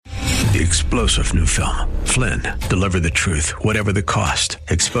The explosive new film, Flynn, deliver the truth, whatever the cost,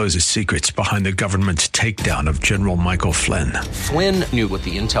 exposes secrets behind the government's takedown of General Michael Flynn. Flynn knew what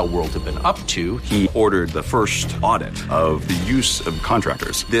the intel world had been up to. He ordered the first audit of the use of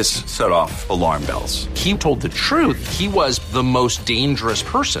contractors. This set off alarm bells. He told the truth. He was the most dangerous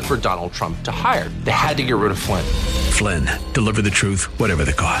person for Donald Trump to hire. They had to get rid of Flynn. Flynn, deliver the truth, whatever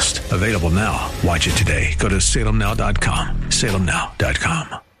the cost. Available now. Watch it today. Go to salemnow.com.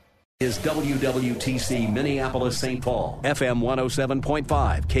 salemnow.com. Is WWTC Minneapolis St. Paul, FM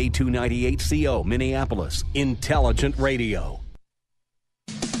 107.5, K298CO Minneapolis, Intelligent Radio.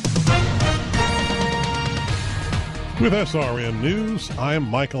 With SRN News, I'm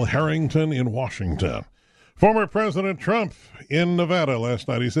Michael Harrington in Washington. Former President Trump in Nevada last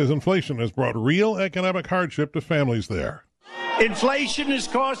night. He says inflation has brought real economic hardship to families there. Inflation is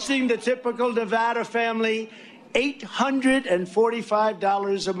costing the typical Nevada family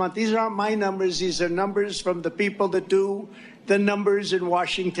 $845 a month. These aren't my numbers. These are numbers from the people that do the numbers in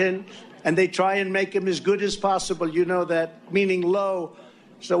Washington, and they try and make them as good as possible. You know that, meaning low.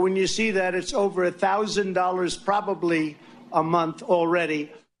 So when you see that, it's over $1,000 probably a month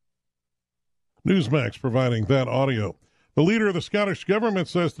already. Newsmax providing that audio. The leader of the Scottish government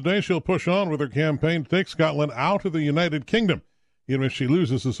says today she'll push on with her campaign to take Scotland out of the United Kingdom, even if she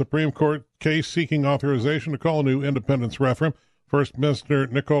loses the Supreme Court case seeking authorization to call a new independence referendum. First Minister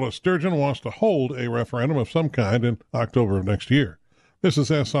Nicola Sturgeon wants to hold a referendum of some kind in October of next year. This is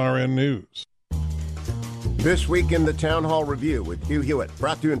SRN News. This week in the Town Hall Review with Hugh Hewitt,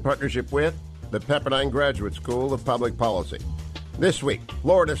 brought to you in partnership with the Pepperdine Graduate School of Public Policy. This week,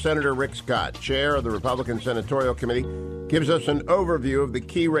 Florida Senator Rick Scott, chair of the Republican Senatorial Committee, gives us an overview of the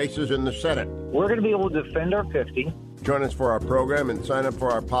key races in the Senate. We're going to be able to defend our 50. Join us for our program and sign up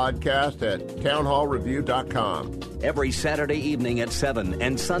for our podcast at townhallreview.com. Every Saturday evening at 7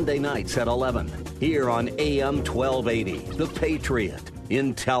 and Sunday nights at 11. Here on AM 1280, The Patriot,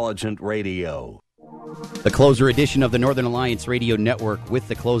 Intelligent Radio. The closer edition of the Northern Alliance Radio Network with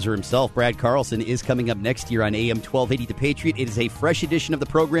the closer himself, Brad Carlson, is coming up next year on AM 1280 The Patriot. It is a fresh edition of the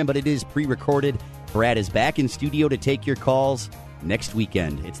program, but it is pre-recorded. Brad is back in studio to take your calls next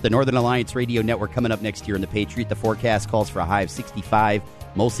weekend. It's the Northern Alliance Radio Network coming up next year on The Patriot. The forecast calls for a high of 65.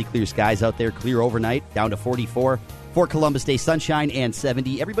 Mostly clear skies out there, clear overnight, down to 44. For Columbus Day, sunshine and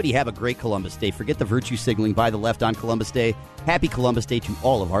 70. Everybody have a great Columbus Day. Forget the virtue signaling by the left on Columbus Day. Happy Columbus Day to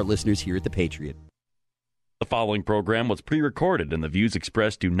all of our listeners here at The Patriot. The following program was pre-recorded, and the views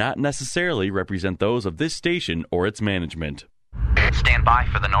expressed do not necessarily represent those of this station or its management. Stand by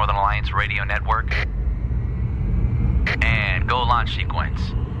for the Northern Alliance Radio Network. And go launch sequence.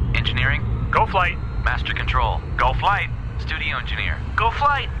 Engineering? Go flight. Master control? Go flight. Studio engineer? Go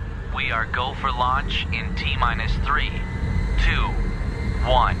flight. We are go for launch in T-minus 3, 2,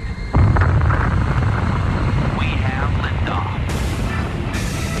 1. We have liftoff.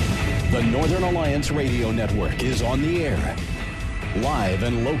 The Northern Alliance Radio Network is on the air. Live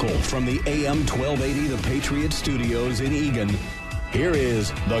and local from the AM 1280 The Patriot Studios in Egan. Here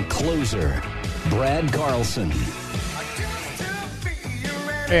is the closer, Brad Carlson.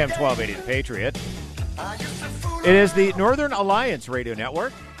 AM 1280 The Patriot. It is the Northern Alliance Radio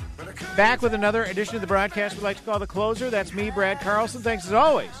Network. Back with another edition of the broadcast we like to call The Closer. That's me, Brad Carlson. Thanks as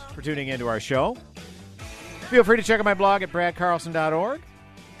always for tuning into our show. Feel free to check out my blog at bradcarlson.org.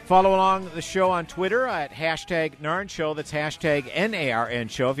 Follow along the show on Twitter at hashtag NARN Show. That's hashtag NARN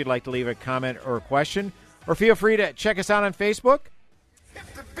Show if you'd like to leave a comment or a question. Or feel free to check us out on Facebook.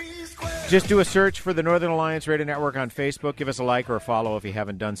 Just do a search for the Northern Alliance Radio Network on Facebook. Give us a like or a follow if you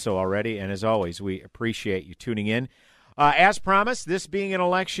haven't done so already. And as always, we appreciate you tuning in. As promised, this being an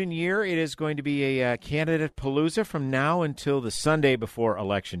election year, it is going to be a candidate palooza from now until the Sunday before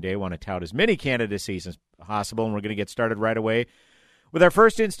Election Day. I want to tout as many candidacies as possible, and we're going to get started right away with our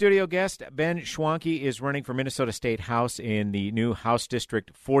first in-studio guest. Ben Schwanke is running for Minnesota State House in the new House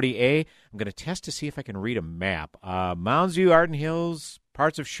District 40A. I'm going to test to see if I can read a map. Mounds View, Arden Hills,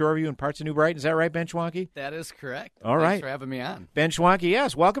 parts of Shoreview, and parts of New Brighton. Is that right, Ben Schwanke? That is correct. All right. Thanks for having me on. Ben Schwanke,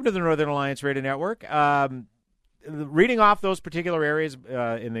 yes. Welcome to the Northern Alliance Radio Network. Reading off those particular areas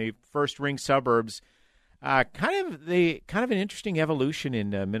in the first-ring suburbs, kind of an interesting evolution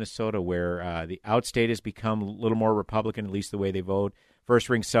in Minnesota where the outstate has become a little more Republican, at least the way they vote.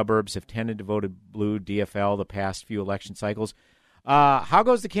 First-ring suburbs have tended to vote blue, DFL, the past few election cycles. How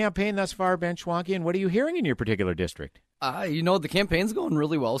goes the campaign thus far, Ben Schwanke, and what are you hearing in your particular district? The campaign's going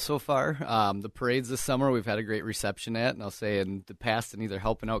really well so far. The parades this summer we've had a great reception at, and I'll say in the past in either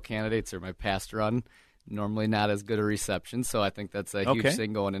helping out candidates or my past run, normally not as good a reception, so I think that's a huge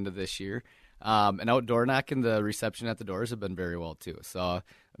thing going into this year. And outdoor knocking, the reception at the doors have been very well, too. So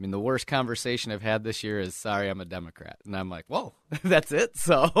I mean, the worst conversation I've had this year is, sorry, I'm a Democrat. And I'm like, whoa, that's it?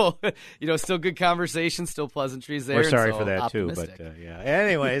 So, still good conversation, still pleasantries there. We're sorry for that, optimistic. too. But, yeah.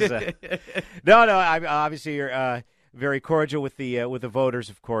 Anyways, obviously you're very cordial with the voters,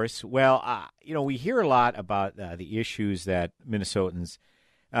 of course. Well, we hear a lot about the issues that Minnesotans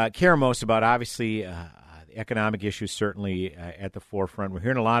care most about. Obviously, the economic issues certainly at the forefront. We're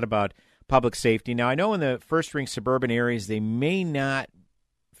hearing a lot about public safety. Now, I know in the first-ring suburban areas, they may not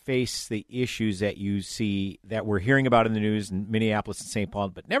face the issues that you see that we're hearing about in the news in Minneapolis and St. Paul,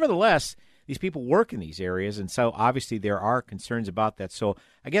 but nevertheless, these people work in these areas, and so obviously there are concerns about that. So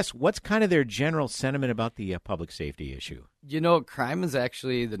I guess what's kind of their general sentiment about the public safety issue? Crime is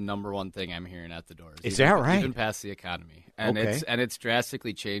actually the number one thing I'm hearing at the doors. Is that right? Even past the economy. And it's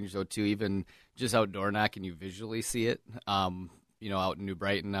drastically changed, though, too. Even just outdoor knocking, you visually see it. Out in New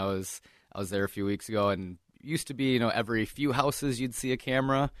Brighton, I was there a few weeks ago, and used to be, every few houses you'd see a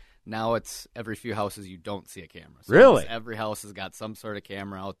camera. Now it's every few houses you don't see a camera. So really? Every house has got some sort of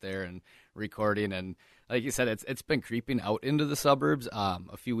camera out there and recording. And like you said, it's been creeping out into the suburbs.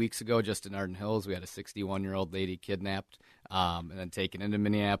 A few weeks ago, just in Arden Hills, we had a 61-year-old lady kidnapped and then taken into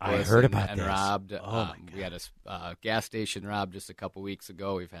Minneapolis. I heard about and this. robbed. We had a gas station robbed just a couple weeks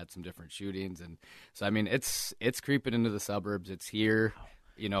ago. We've had some different shootings. And so, I mean, it's creeping into the suburbs. It's here.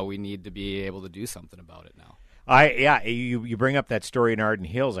 We need to be able to do something about it now. You bring up that story in Arden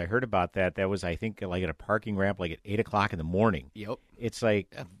Hills. I heard about that. That was, I think, like at a parking ramp, like at 8 o'clock in the morning. Yep. It's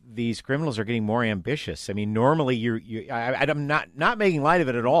like these criminals are getting more ambitious. I mean, normally I'm not making light of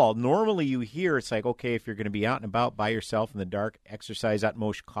it at all. Normally you hear it's like, okay, if you're going to be out and about by yourself in the dark, exercise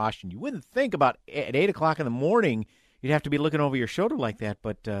utmost caution. You wouldn't think about at 8 o'clock in the morning you'd have to be looking over your shoulder like that,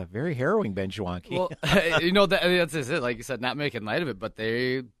 but very harrowing, Ben Schwanke. Well, that's it. Like you said, not making light of it, but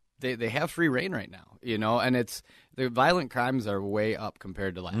they have free reign right now, and it's the violent crimes are way up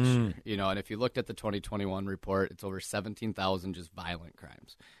compared to last year, and if you looked at the 2021 report, it's over 17,000 just violent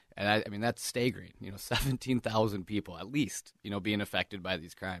crimes. And I mean, that's staggering, 17,000 people at least, being affected by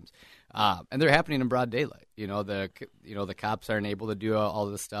these crimes. And they're happening in broad daylight. The cops aren't able to do all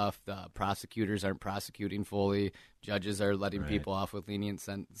this stuff. The prosecutors aren't prosecuting fully. Judges are letting people off with lenient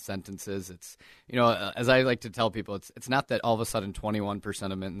sentences. It's, as I like to tell people, it's not that all of a sudden 21%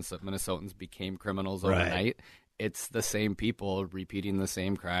 of Minnesotans became criminals overnight. Right. It's the same people repeating the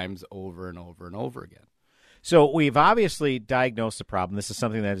same crimes over and over and over again. So we've obviously diagnosed the problem. This is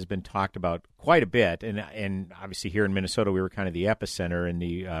something that has been talked about quite a bit, and obviously here in Minnesota we were kind of the epicenter in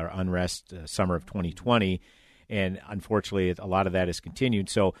the unrest summer of 2020, and unfortunately a lot of that has continued.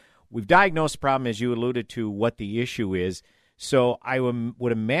 So we've diagnosed the problem, as you alluded to, what the issue is. So I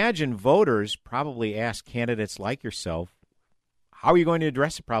would imagine voters probably ask candidates like yourself, how are you going to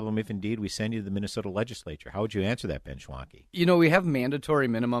address the problem if indeed we send you to the Minnesota legislature? How would you answer that, Ben Schwanke? We have mandatory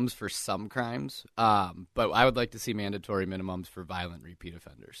minimums for some crimes, but I would like to see mandatory minimums for violent repeat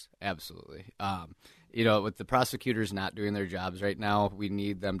offenders. Absolutely. With the prosecutors not doing their jobs right now, we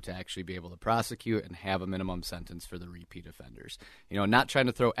need them to actually be able to prosecute and have a minimum sentence for the repeat offenders. Not trying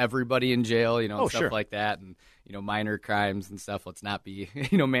to throw everybody in jail, and stuff like that, and minor crimes and stuff. Let's not be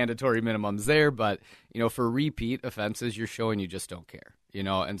mandatory minimums there, but for repeat offenses, you're showing you just don't care.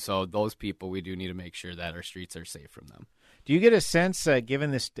 And so those people, we do need to make sure that our streets are safe from them. Do you get a sense,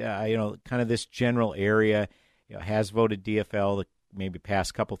 given this, kind of this general area, has voted DFL the maybe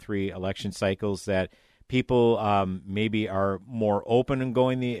past couple 3 election cycles, that people maybe are more open and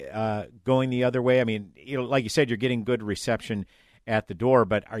going the other way? I mean, like you said, you're getting good reception at the door,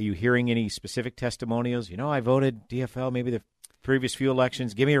 but are you hearing any specific testimonials? I voted DFL maybe the previous few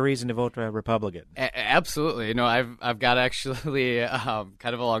elections. Give me a reason to vote Republican. Absolutely. I've got actually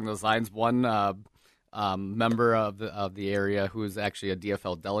kind of along those lines one member of the area who is actually a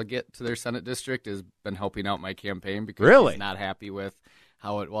DFL delegate to their Senate district has been helping out my campaign because he's not happy with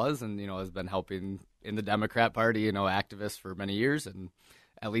how it was, and has been helping in the Democrat Party, activist for many years, and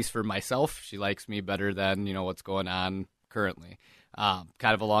at least for myself, she likes me better than what's going on currently. Kind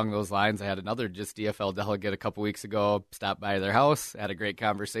of along those lines, I had another just DFL delegate a couple weeks ago stop by their house, had a great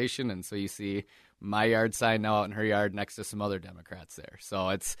conversation, and so you see my yard sign now out in her yard next to some other Democrats there. So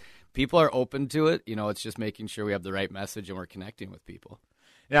it's people are open to it. It's just making sure we have the right message and we're connecting with people.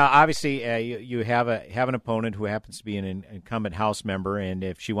 Now, obviously, you have an opponent who happens to be an incumbent House member, and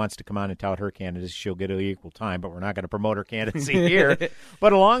if she wants to come on and tout her candidacy, she'll get an equal time, but we're not going to promote her candidacy here.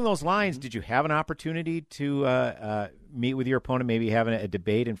 But along those lines, did you have an opportunity to meet with your opponent, maybe having a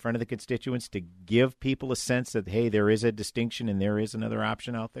debate in front of the constituents to give people a sense that, hey, there is a distinction and there is another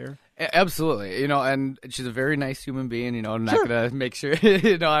option out there? Absolutely. And she's a very nice human being, I'm not going to make sure,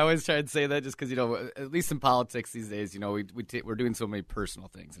 I always try and say that just because, at least in politics these days, we're doing so many personal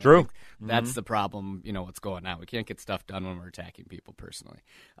things. And True. That's the problem, what's going on. We can't get stuff done when we're attacking people personally.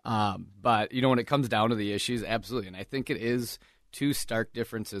 But, when it comes down to the issues, absolutely. And I think it is two stark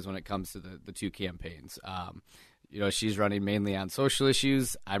differences when it comes to the two campaigns. She's running mainly on social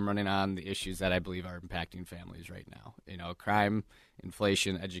issues. I'm running on the issues that I believe are impacting families right now. Crime,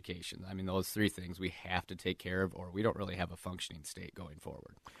 inflation, education. I mean, those three things we have to take care of, or we don't really have a functioning state going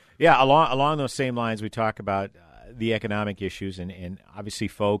forward. Yeah, along those same lines, we talk about the economic issues, and obviously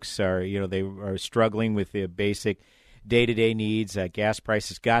folks are, they are struggling with the basic day-to-day needs. Gas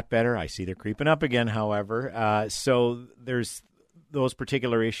prices got better. I see they're creeping up again, however. So there's those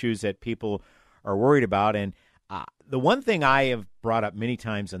particular issues that people are worried about. And the one thing I have brought up many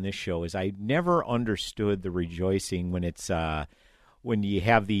times on this show is I never understood the rejoicing when it's when you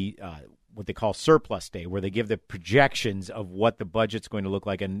have the what they call surplus day, where they give the projections of what the budget's going to look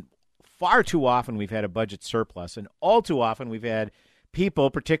like. And far too often we've had a budget surplus, and all too often we've had people,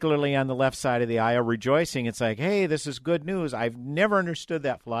 particularly on the left side of the aisle, rejoicing. It's like, hey, this is good news. I've never understood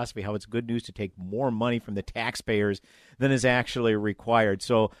that philosophy, how it's good news to take more money from the taxpayers than is actually required.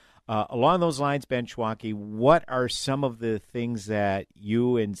 So along those lines, Ben Schwanke, what are some of the things that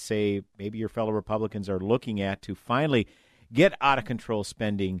you and, say, maybe your fellow Republicans are looking at to finally get out-of-control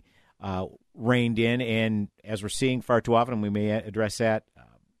spending reined in? And as we're seeing far too often, and we may address that,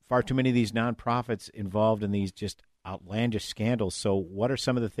 far too many of these nonprofits involved in these just outlandish scandals. So what are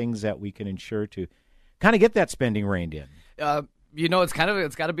some of the things that we can ensure to kind of get that spending reined in? It's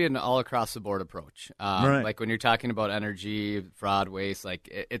got to be an all across the board approach. Right. Like when you're talking about energy, fraud, waste, like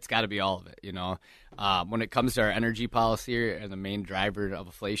it's got to be all of it. When it comes to our energy policy, and the main driver of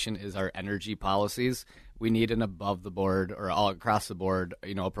inflation is our energy policies, we need an above the board or all across the board,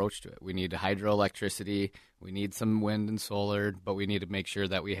 approach to it. We need hydroelectricity, we need some wind and solar, but we need to make sure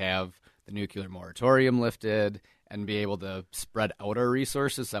that we have the nuclear moratorium lifted and be able to spread out our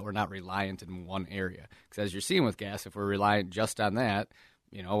resources so that we're not reliant in one area. Because as you're seeing with gas, if we're reliant just on that,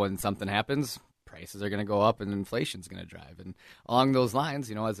 when something happens, prices are going to go up and inflation's going to drive. And along those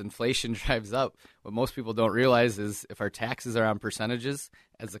lines, as inflation drives up, what most people don't realize is if our taxes are on percentages,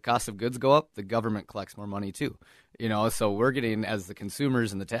 as the cost of goods go up, the government collects more money too. So we're getting, as the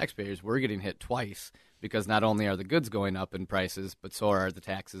consumers and the taxpayers, we're getting hit twice, because not only are the goods going up in prices, but so are the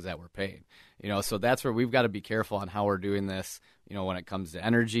taxes that we're paying. So that's where we've got to be careful on how we're doing this, when it comes to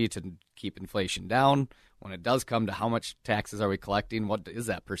energy to keep inflation down. When it does come to how much taxes are we collecting, what is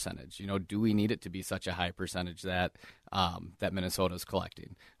that percentage? Do we need it to be such a high percentage that that Minnesota's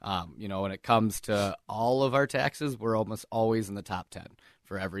collecting? When it comes to all of our taxes, we're almost always in the top 10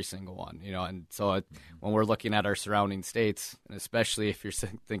 for every single one, and so when we're looking at our surrounding states, and especially if you're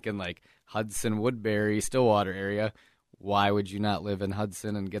thinking like Hudson, Woodbury, Stillwater area, why would you not live in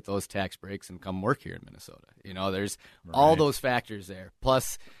Hudson and get those tax breaks and come work here in Minnesota? There's all those factors there.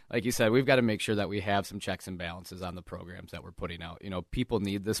 Plus, like you said, we've got to make sure that we have some checks and balances on the programs that we're putting out. People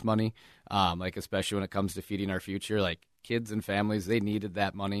need this money, like especially when it comes to feeding our future. Like kids and families, they needed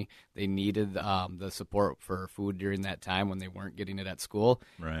that money. They needed the support for food during that time when they weren't getting it at school.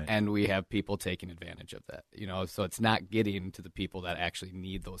 Right. And we have people taking advantage of that. So it's not getting to the people that actually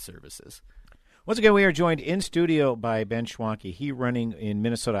need those services. Once again, we are joined in studio by Ben Schwanke. He running in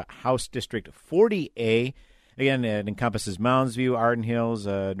Minnesota House District 40A. Again, it encompasses Mounds View, Arden Hills,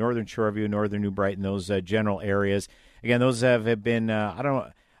 Northern Shoreview, Northern New Brighton, those general areas. Again, those have been, I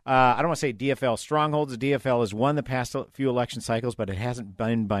don't want to say DFL strongholds. The DFL has won the past few election cycles, but it hasn't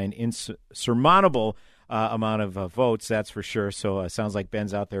been by an insurmountable amount of votes, that's for sure. So it sounds like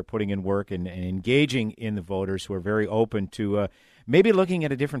Ben's out there putting in work and engaging in the voters who are very open to maybe looking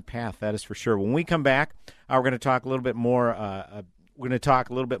at a different path, that is for sure. When we come back, we're going to talk a little bit more.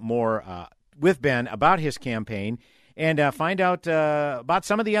 With Ben about his campaign and find out about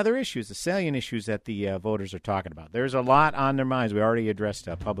some of the other issues, the salient issues that the voters are talking about. There's a lot on their minds. We already addressed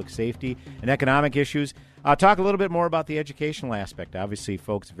public safety and economic issues. Talk a little bit more about the educational aspect. Obviously,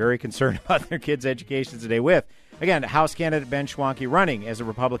 folks very concerned about their kids' education today with, again, House candidate Ben Schwanke running as a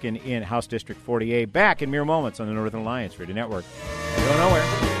Republican in House District 40A. Back in mere moments on the Northern Alliance Radio Network. Go nowhere.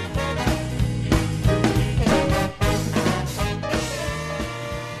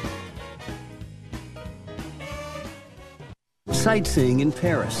 Sightseeing in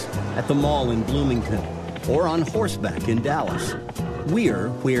Paris, at the mall in Bloomington, or on horseback in Dallas. We're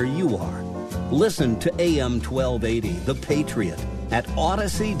where you are. Listen to AM 1280, The Patriot, at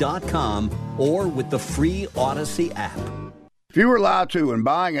Odyssey.com or with the free Odyssey app. If you were lied to when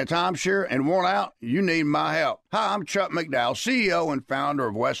buying a timeshare and want out, you need my help. Hi, I'm Chuck McDowell, CEO and founder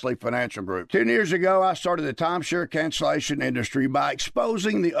of Wesley Financial Group. 10 years ago, I started the timeshare cancellation industry by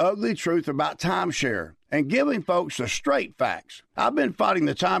exposing the ugly truth about timeshare and giving folks the straight facts. I've been fighting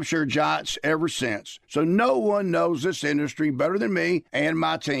the timeshare giants ever since, so no one knows this industry better than me and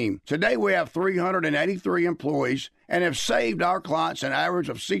my team. Today, we have 383 employees and have saved our clients an average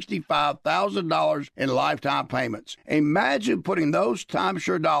of $65,000 in lifetime payments. Imagine putting those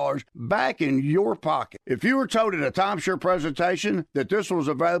timeshare dollars back in your pocket. If you were told at a timeshare presentation that this was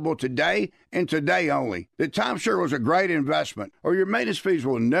available today and today only, that timeshare was a great investment, or your maintenance fees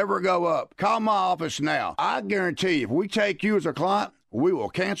will never go up, call my office now. I guarantee you, if we take you as a client, we will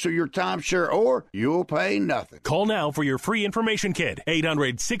cancel your timeshare or you'll pay nothing. Call now for your free information kit.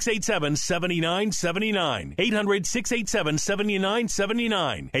 800-687-7979.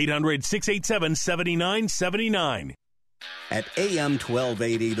 800-687-7979. 800-687-7979. At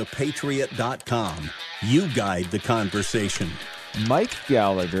AM1280thepatriot.com, you guide the conversation. Mike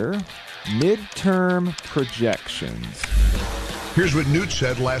Gallagher, midterm projections. Here's what Newt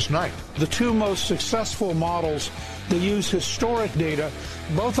said last night. The two most successful models that use historic data,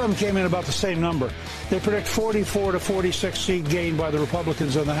 both of them came in about the same number. They predict 44 to 46 seat gain by the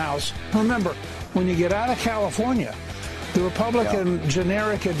Republicans in the House. Remember, when you get out of California, the Republican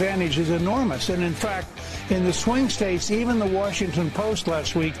generic advantage is enormous. And in fact, in the swing states, even the Washington Post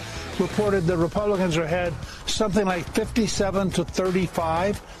last week reported the Republicans are ahead something like 57 to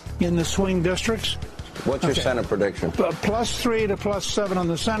 35 in the swing districts. What's your Senate prediction? +3 to +7 on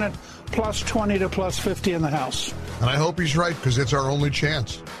the Senate, +20 to +50 in the House. And I hope he's right, because it's our only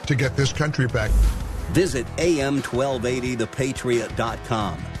chance to get this country back. Visit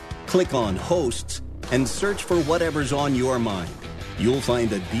AM1280thepatriot.com. Click on Hosts and search for whatever's on your mind. You'll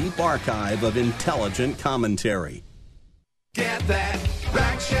find a deep archive of intelligent commentary. Get that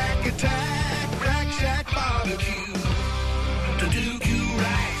Rack Shack attack, Rack Shack barbecue. To do you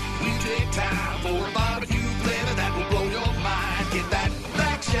right, we take time for a barbecue flavor that will blow your mind. Get that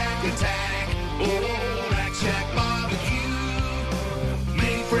Rack Shack attack, oh, Rack Shack barbecue.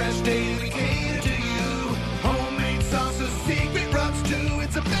 Made fresh daily, cater to you. Homemade sauces, secret rubs too.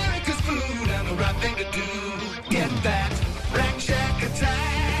 It's America's food and the right thing to do. Get that Rack Shack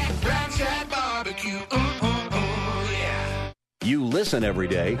attack, Rack Shack barbecue. You listen every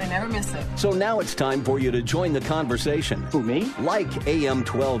day. I never miss it. So now it's time for you to join the conversation. Who, me? Like AM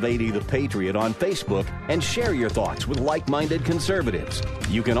 1280 The Patriot on Facebook and share your thoughts with like-minded conservatives.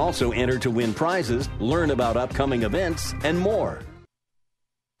 You can also enter to win prizes, learn about upcoming events, and more.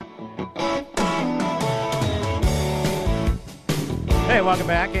 Hey, welcome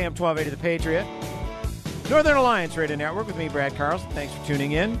back. AM 1280 The Patriot. Northern Alliance Radio Network with me, Brad Carlson. Thanks for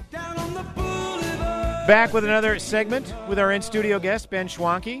tuning in. Back with another segment with our in-studio guest, Ben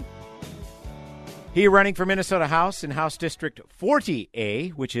Schwanke. He running for Minnesota House in House District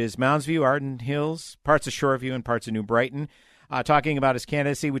 40A, which is Mounds View, Arden Hills, parts of Shoreview, and parts of New Brighton. Talking about his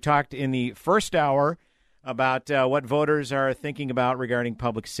candidacy. We talked in the first hour about what voters are thinking about regarding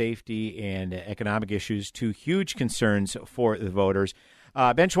public safety and economic issues, two huge concerns for the voters.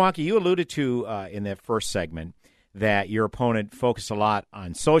 Ben Schwanke, you alluded to in that first segment that your opponent focused a lot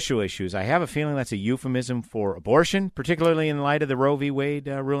on social issues. I have a feeling that's a euphemism for abortion, particularly in light of the Roe v. Wade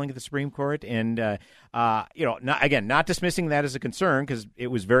ruling at the Supreme Court. And, not dismissing that as a concern, because it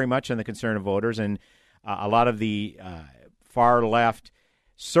was very much on the concern of voters. And a lot of the far-left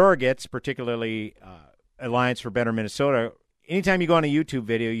surrogates, particularly Alliance for Better Minnesota, anytime you go on a YouTube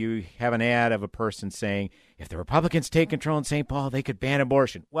video, you have an ad of a person saying, if the Republicans take control in St. Paul, they could ban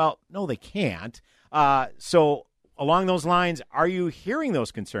abortion. Well, no, they can't. So along those lines, are you hearing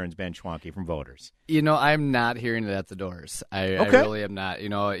those concerns, Ben Schwanke, from voters? I'm not hearing it at the doors. I really am not.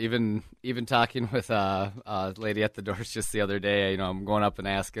 Even talking with a lady at the doors just the other day, I'm going up and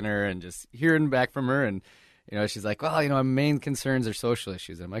asking her and just hearing back from her, and she's like, well, my main concerns are social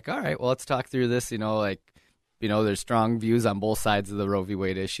issues. I'm like, all right, well, let's talk through this. There's strong views on both sides of the Roe v.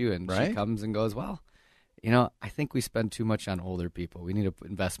 Wade issue, and she comes and goes, well, I think we spend too much on older people. We need to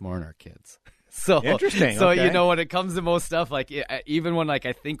invest more in our kids. So interesting. So okay. when it comes to most stuff, even when I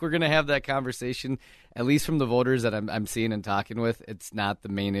think we're gonna have that conversation, at least from the voters that I'm seeing and talking with, it's not the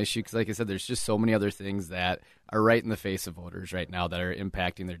main issue. Because like I said, there's just so many other things that are right in the face of voters right now that are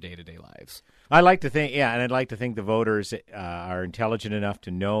impacting their day-to-day lives. I like to think, and I'd like to think the voters are intelligent enough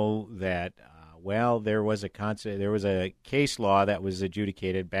to know that. There was a case law that was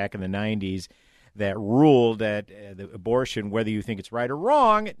adjudicated back in the 90s that ruled that the abortion, whether you think it's right or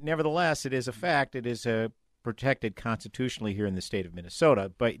wrong, nevertheless, it is a fact. It is a protected constitutionally here in the state of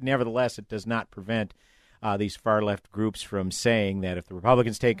Minnesota, but nevertheless, it does not prevent these far-left groups from saying that if the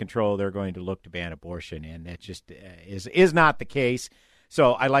Republicans take control, they're going to look to ban abortion, and that just is not the case.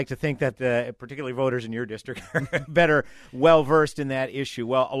 So I like to think that particularly voters in your district are better well-versed in that issue.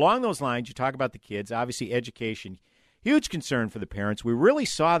 Well, along those lines, you talk about the kids, obviously education, huge concern for the parents. We really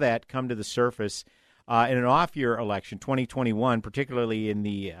saw that come to the surface in an off-year election, 2021, particularly in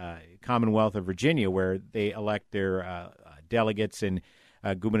the Commonwealth of Virginia, where they elect their delegates in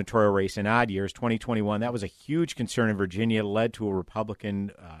gubernatorial race in odd years. 2021, that was a huge concern in Virginia, led to a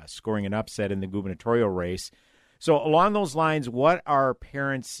Republican scoring an upset in the gubernatorial race. So along those lines, what are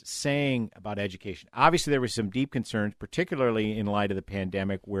parents saying about education? Obviously, there were some deep concerns, particularly in light of the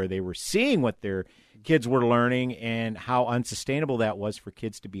pandemic, where they were seeing what their kids were learning and how unsustainable that was for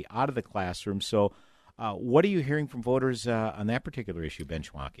kids to be out of the classroom. So what are you hearing from voters on that particular issue, Ben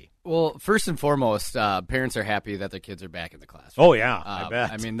Schwanke? Well, first and foremost, parents are happy that their kids are back in the classroom. Oh yeah, I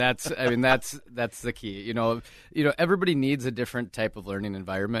bet. I mean that's the key. You know, everybody needs a different type of learning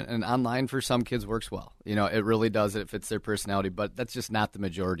environment, and online for some kids works well. You know, it really does. It fits their personality, but that's just not the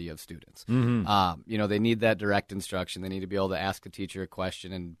majority of students. Mm-hmm. You know, they need that direct instruction. They need to be able to ask a teacher a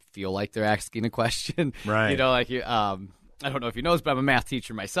question and feel like they're asking a question. Right. You know, like you. I don't know if you know this, but I'm a math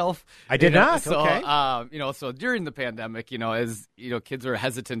teacher myself. I did not. So, okay. So during the pandemic, kids are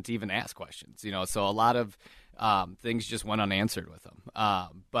hesitant to even ask questions. So a lot of things just went unanswered with them.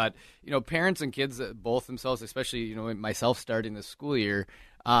 But parents and kids, both themselves, especially myself starting this school year,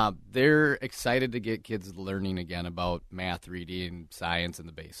 they're excited to get kids learning again about math, reading, science, and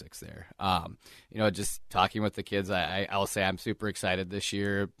the basics there. Just talking with the kids, I'll say I'm super excited this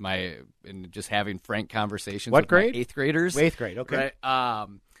year. And just having frank conversations with grade? my 8th graders. 8th grade, okay. Right?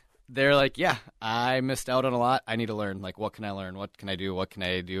 They're like, yeah, I missed out on a lot. I need to learn. Like, what can I learn? What can I do? What can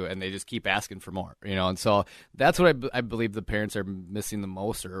I do? And they just keep asking for more, And so that's what I believe the parents are missing the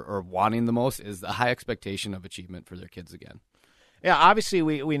most or wanting the most is the high expectation of achievement for their kids again. Yeah, obviously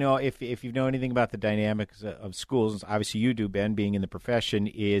we know if you know anything about the dynamics of schools, obviously you do, Ben, being in the profession,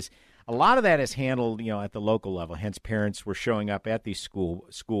 is a lot of that is handled, at the local level. Hence, parents were showing up at these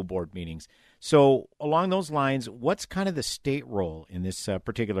school board meetings. So along those lines, what's kind of the state role in this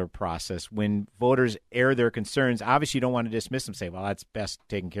particular process when voters air their concerns? Obviously, you don't want to dismiss them, say, well, that's best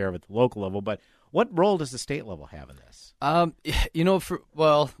taken care of at the local level, but what role does the state level have in this?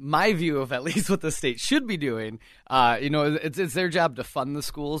 My view of at least what the state should be doing, it's their job to fund the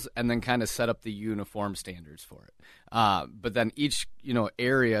schools and then kind of set up the uniform standards for it. But then each,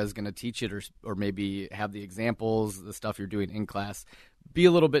 area is going to teach it or maybe have the examples, the stuff you're doing in class, be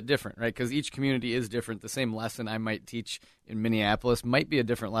a little bit different, right? Because each community is different. The same lesson I might teach in Minneapolis might be a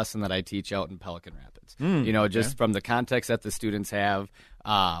different lesson that I teach out in Pelican Rapids. Just from the context that the students have,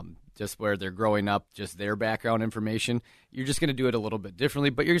 just where they're growing up, just their background information, you're just going to do it a little bit differently,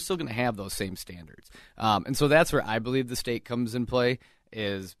 but you're still going to have those same standards. And so that's where I believe the state comes in play,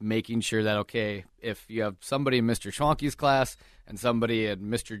 is making sure that, okay, if you have somebody in Mr. Schwanke's class and somebody in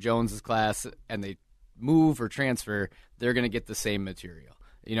Mr. Jones's class and they move or transfer, they're going to get the same material.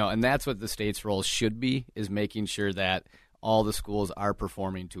 And that's what the state's role should be, is making sure that all the schools are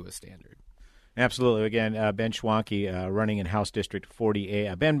performing to a standard. Absolutely. Again, Ben Schwanke, running in House District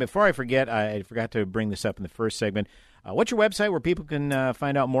 40A. Ben, before I forget to bring this up in the first segment. What's your website where people can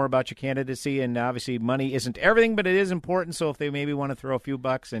find out more about your candidacy? And obviously, money isn't everything, but it is important. So if they maybe want to throw a few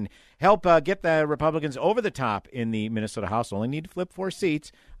bucks and help get the Republicans over the top in the Minnesota House, only need to flip 4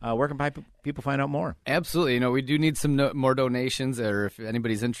 seats. Where can people find out more? Absolutely. We do need some more donations, or if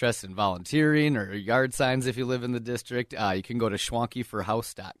anybody's interested in volunteering or yard signs if you live in the district, you can go to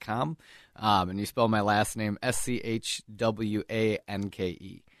schwankeforhouse.com. And you spell my last name Schwanke,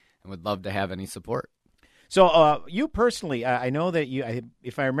 and would love to have any support. So you personally, I know that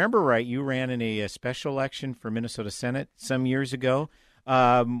if I remember right, you ran in a special election for Minnesota Senate some years ago.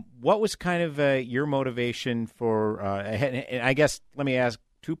 What was kind of your motivation for, and I guess let me ask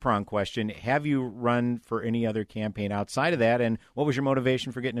two-pronged question. Have you run for any other campaign outside of that, and what was your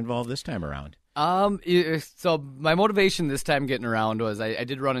motivation for getting involved this time around? So my motivation this time getting around was I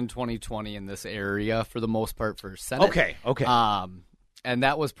did run in 2020 in this area for the most part for Senate. Okay. And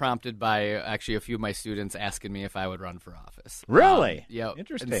that was prompted by actually a few of my students asking me if I would run for office. Really? Yeah.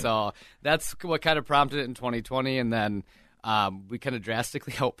 Interesting. And so that's what kind of prompted it in 2020, and then we kind of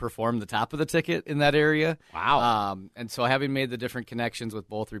drastically outperformed the top of the ticket in that area. Wow. And so having made the different connections with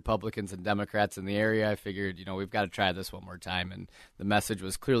both Republicans and Democrats in the area, I figured, we've got to try this one more time. And the message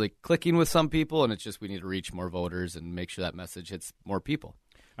was clearly clicking with some people, and it's just we need to reach more voters and make sure that message hits more people.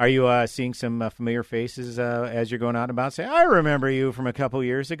 Are you seeing some familiar faces as you're going out and about? Say, I remember you from a couple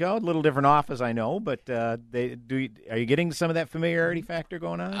years ago. A little different office, I know, but are you getting some of that familiarity factor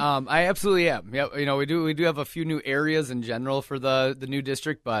going on? I absolutely am. Yep. We do have a few new areas in general for the new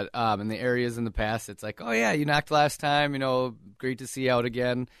district, but in the areas in the past, it's like, oh yeah, you knocked last time. Great to see you out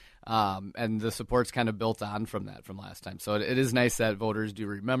again. And the support's kind of built on from last time. So it is nice that voters do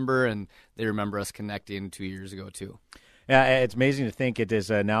remember, and they remember us connecting 2 years ago too. Yeah, it's amazing to think it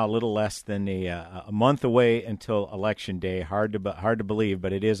is now a little less than a month away until Election Day. Hard to believe,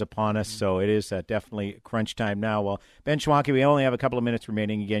 but it is upon us, so it is definitely crunch time now. Well, Ben Schwanke, we only have a couple of minutes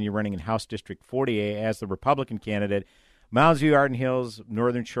remaining. Again, you're running in House District 40A as the Republican candidate. Mounds View, Arden Hills,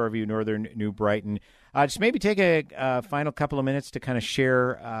 Northern Shoreview, Northern New Brighton. Just maybe take a final couple of minutes to kind of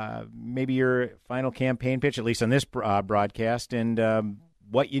share maybe your final campaign pitch, at least on this broadcast, and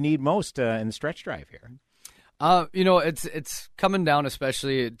what you need most in the stretch drive here. It's coming down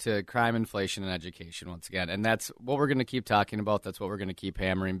especially to crime, inflation, and education once again. And that's what we're going to keep talking about. That's what we're going to keep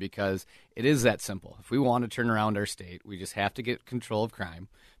hammering because it is that simple. If we want to turn around our state, we just have to get control of crime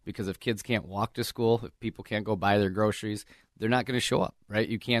because if kids can't walk to school, if people can't go buy their groceries, they're not going to show up, right?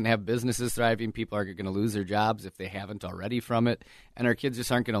 You can't have businesses thriving. People are going to lose their jobs if they haven't already from it. And our kids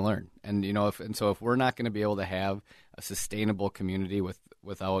just aren't going to learn. And, so if we're not going to be able to have a sustainable community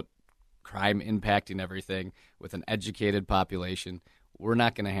without crime impacting everything with an educated population, we're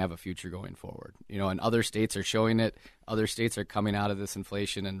not going to have a future going forward. And other states are showing it. Other states are coming out of this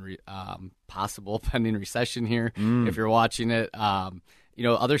inflation and possible pending recession here. If you're watching it,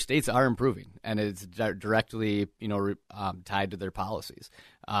 other states are improving, and it's directly, tied to their policies.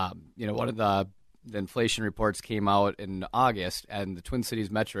 One of the inflation reports came out in August, and the Twin Cities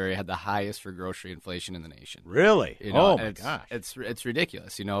metro area had the highest for grocery inflation in the nation. Really? Oh my gosh! It's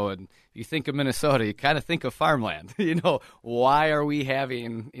ridiculous. And you think of Minnesota, you kind of think of farmland. Why are we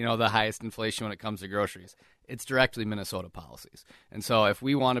having the highest inflation when it comes to groceries? It's directly Minnesota policies. And so if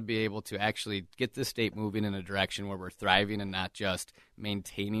we want to be able to actually get the state moving in a direction where we're thriving and not just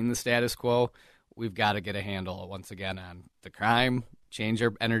maintaining the status quo, we've got to get a handle once again on the crime, change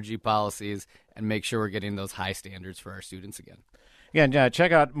our energy policies, and make sure we're getting those high standards for our students again. Again,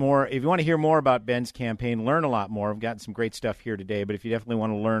 check out more. If you want to hear more about Ben's campaign, learn a lot more. We've gotten some great stuff here today, but if you definitely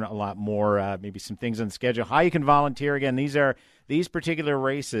want to learn a lot more, maybe some things on the schedule, how you can volunteer. Again, these particular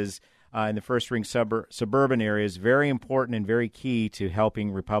races in the first-ring suburban areas, very important and very key to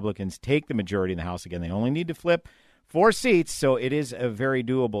helping Republicans take the majority in the House. Again, they only need to flip 4 seats, so it is very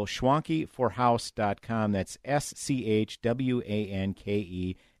doable. SchwankeForHouse.com. That's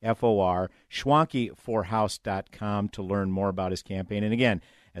SchwankeFor, SchwankeForHouse.com to learn more about his campaign. And again,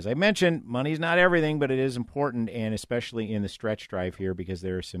 as I mentioned, money's not everything, but it is important, and especially in the stretch drive here because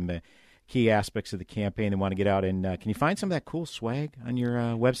there are some key aspects of the campaign they want to get out. And can you find some of that cool swag on your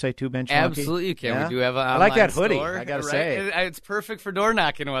website too, Ben Schwanke? Absolutely, you can. Yeah? We do have an online I like that hoodie, store, I got to right? say. It's perfect for door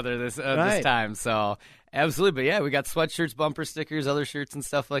knocking weather this time. So absolutely. But yeah, we got sweatshirts, bumper stickers, other shirts and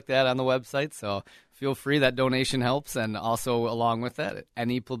stuff like that on the website. So feel free. That donation helps. And also along with that,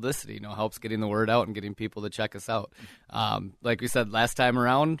 any publicity, helps getting the word out and getting people to check us out. Like we said last time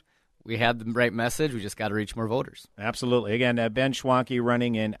around, we had the right message. We just got to reach more voters. Absolutely. Again, Ben Schwanke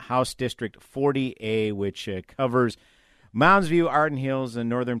running in House District 40A, which covers Mounds View, Arden Hills, the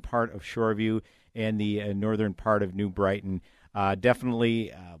northern part of Shoreview, and the northern part of New Brighton.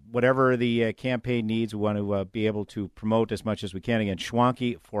 Definitely, whatever the campaign needs, we want to be able to promote as much as we can. Again,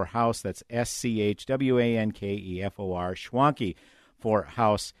 Schwanke for House. That's SchwankeFor,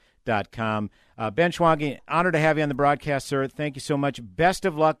 SchwankeForHouse.com. Ben Schwanke, honored to have you on the broadcast, sir. Thank you so much. Best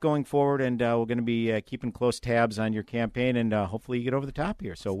of luck going forward, and we're going to be keeping close tabs on your campaign, and hopefully you get over the top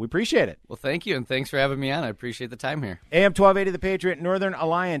here. So we appreciate it. Well, thank you, and thanks for having me on. I appreciate the time here. AM 1280, The Patriot, Northern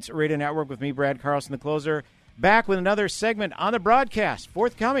Alliance Radio Network with me, Brad Carlson, the closer. Back with another segment on the broadcast,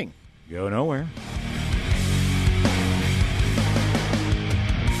 forthcoming. Go nowhere.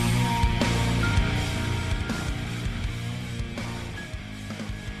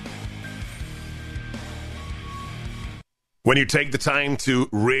 When you take the time to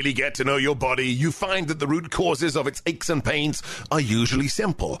really get to know your body, you find that the root causes of its aches and pains are usually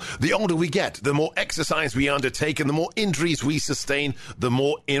simple. The older we get, the more exercise we undertake, and the more injuries we sustain, the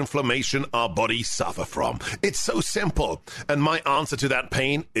more inflammation our bodies suffer from. It's so simple. And my answer to that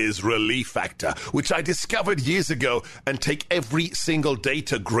pain is Relief Factor, which I discovered years ago and take every single day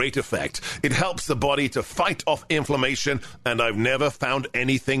to great effect. It helps the body to fight off inflammation, and I've never found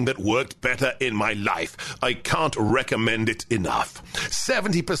anything that worked better in my life. I can't recommend it it enough.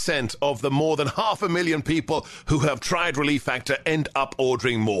 70% of the more than 500,000 people who have tried Relief Factor end up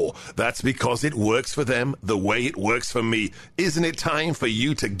ordering more. That's because it works for them the way it works for me. Isn't it time for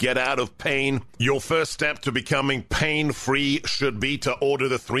you to get out of pain? Your first step to becoming pain-free should be to order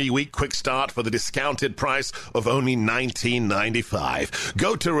the 3-week quick start for the discounted price of only $19.95.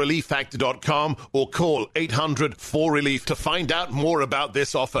 Go to relieffactor.com or call 800-4RELIEF to find out more about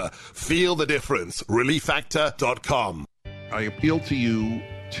this offer. Feel the difference. relieffactor.com. I appeal to you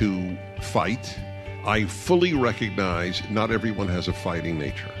to fight. I fully recognize not everyone has a fighting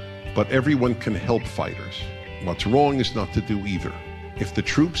nature, but everyone can help fighters. What's wrong is not to do either. If the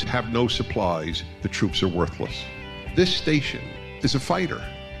troops have no supplies, the troops are worthless. This station is a fighter.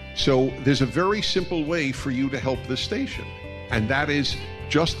 So there's a very simple way for you to help this station, and that is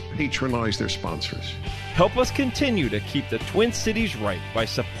just patronize their sponsors. Help us continue to keep the Twin Cities right by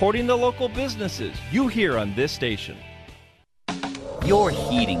supporting the local businesses you hear on this station. Your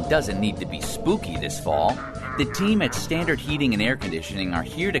heating doesn't need to be spooky this fall. The team at Standard Heating and Air Conditioning are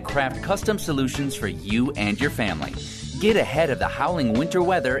here to craft custom solutions for you and your family. Get ahead of the howling winter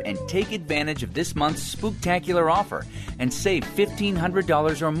weather and take advantage of this month's spooktacular offer and save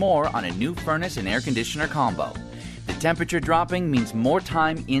 $1,500 or more on a new furnace and air conditioner combo. The temperature dropping means more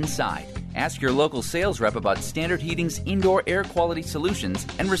time inside. Ask your local sales rep about Standard Heating's indoor air quality solutions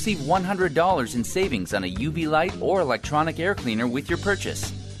and receive $100 in savings on a UV light or electronic air cleaner with your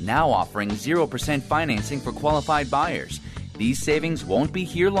purchase. Now offering 0% financing for qualified buyers. These savings won't be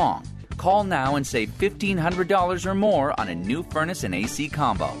here long. Call now and save $1,500 or more on a new furnace and AC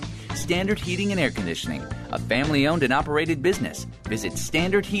combo. Standard Heating and Air Conditioning, a family-owned and operated business. Visit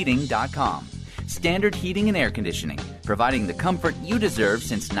standardheating.com. Standard Heating and Air Conditioning, providing the comfort you deserve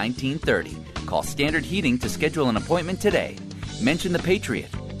since 1930. Call Standard Heating to schedule an appointment today. Mention the Patriot.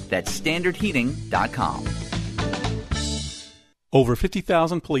 That's standardheating.com. Over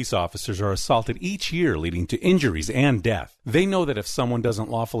 50,000 police officers are assaulted each year, leading to injuries and death. They know that if someone doesn't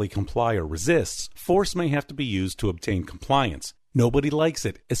lawfully comply or resists, force may have to be used to obtain compliance. Nobody likes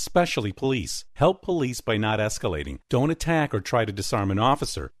it, especially police. Help police by not escalating. Don't attack or try to disarm an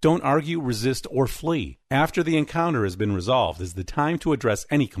officer. Don't argue, resist, or flee. After the encounter has been resolved is the time to address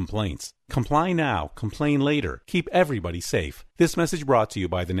any complaints. Comply now, complain later. Keep everybody safe. This message brought to you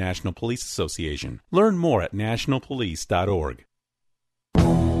by the National Police Association. Learn more at nationalpolice.org.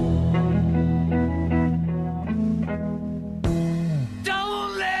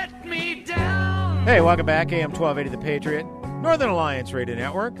 Don't let me down. Hey, welcome back. AM 1280 The Patriot, Northern Alliance Radio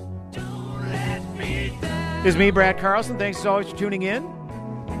Network. It's me, Brad Carlson. Thanks as always for tuning in.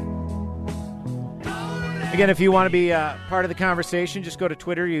 Again, if you want to be part of the conversation, just go to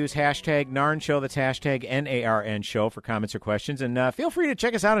Twitter, use hashtag NARN Show. That's hashtag NARN Show for comments or questions. And feel free to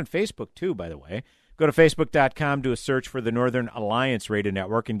check us out on Facebook, too, by the way. Go to Facebook.com, do a search for the Northern Alliance Radio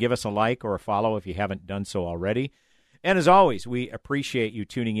Network, and give us a like or a follow if you haven't done so already. And as always, we appreciate you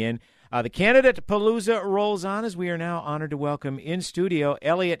tuning in. The Candidate Palooza rolls on as we are now honored to welcome in studio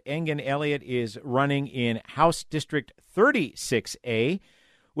Elliott Engen. Elliott is running in House District 36A,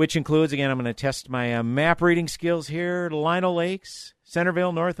 which includes, again, I'm going to test my map reading skills here, Lino Lakes,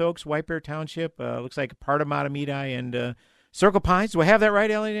 Centerville, North Oaks, White Bear Township, looks like part of Matamidi and Circle Pines. Do I have that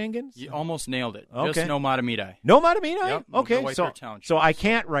right, Elliott Engen? You almost nailed it. Okay. Just no Matamidi. No Matamidi? Yep. Okay. No So I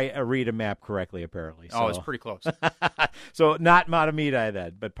can't read a map correctly, apparently. So. Oh, it's pretty close. So not Matamidi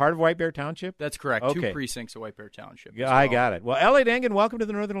then, but part of White Bear Township? That's correct. Okay. 2 precincts of White Bear Township. Yeah, I got it. Well, Elliott Engen, welcome to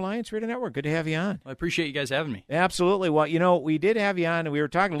the Northern Alliance Radio Network. Good to have you on. I appreciate you guys having me. Absolutely. Well, we did have you on, and we were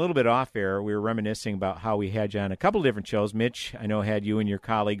talking a little bit off air. We were reminiscing about how we had you on a couple of different shows. Mitch, I know, had you and your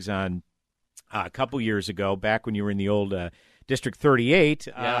colleagues on a couple years ago, back when you were in the old District 38.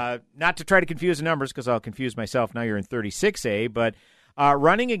 Yeah. Not to try to confuse the numbers, because I'll confuse myself. Now you're in 36A, but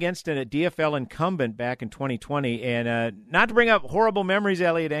running against a DFL incumbent back in 2020, and not to bring up horrible memories,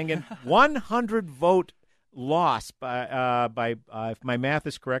 Elliott Engen, 100-vote loss by if my math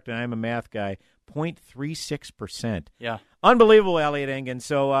is correct, and I'm a math guy, 0.36%. Yeah. Unbelievable, Elliott Engen.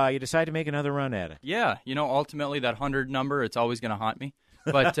 So you decide to make another run at it. Yeah. Ultimately that 100 number, it's always going to haunt me.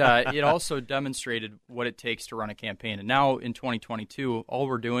 But it also demonstrated what it takes to run a campaign. And now in 2022, all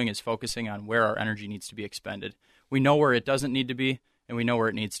we're doing is focusing on where our energy needs to be expended. We know where it doesn't need to be, and we know where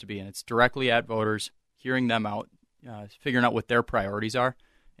it needs to be. And it's directly at voters, hearing them out, figuring out what their priorities are.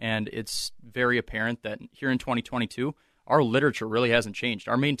 And it's very apparent that here in 2022, our literature really hasn't changed.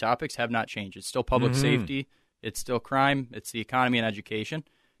 Our main topics have not changed. It's still public safety. It's still crime. It's the economy and education.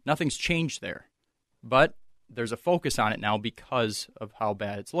 Nothing's changed there. But there's a focus on it now because of how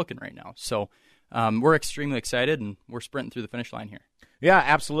bad it's looking right now. So we're extremely excited, and we're sprinting through the finish line here. Yeah,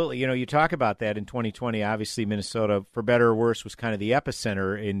 absolutely. You talk about that in 2020. Obviously, Minnesota, for better or worse, was kind of the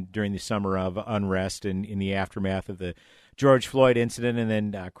epicenter during the summer of unrest and in the aftermath of the George Floyd incident, and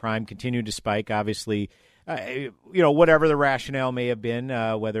then crime continued to spike. Obviously, whatever the rationale may have been,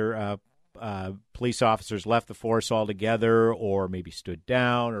 whether police officers left the force altogether or maybe stood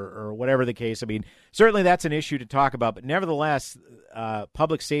down or whatever the case. I mean, certainly that's an issue to talk about, but nevertheless,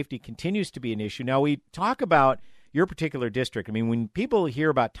 public safety continues to be an issue. Now, we talk about your particular district. I mean, when people hear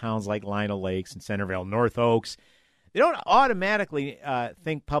about towns like Lino Lakes and Centerville, North Oaks, they don't automatically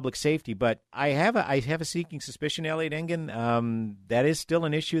think public safety, but I have a sneaking suspicion, Elliott Engen, that is still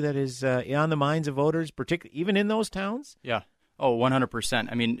an issue that is on the minds of voters, particularly even in those towns. Yeah. Oh, 100%.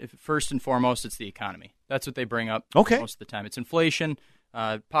 I mean, first and foremost, it's the economy. That's what they bring up most of the time. It's inflation,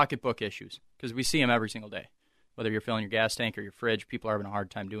 pocketbook issues, because we see them every single day. Whether you're filling your gas tank or your fridge, people are having a hard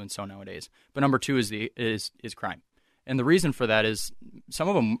time doing so nowadays. But number two is crime. And the reason for that is some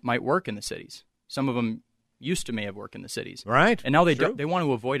of them might work in the cities. Some of them may have worked in the cities. Right. And now they want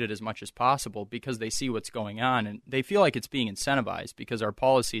to avoid it as much as possible because they see what's going on, and they feel like it's being incentivized because our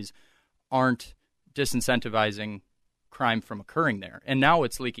policies aren't disincentivizing crime from occurring there. And now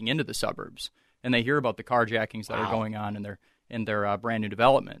it's leaking into the suburbs, and they hear about the carjackings that are going on in their brand new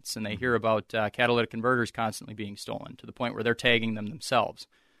developments, and they hear about catalytic converters constantly being stolen to the point where they're tagging them themselves.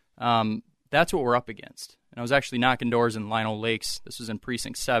 That's what we're up against. And I was actually knocking doors in Lino Lakes. This was in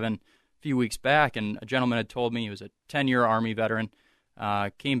Precinct 7 a few weeks back, and a gentleman had told me he was a 10-year Army veteran,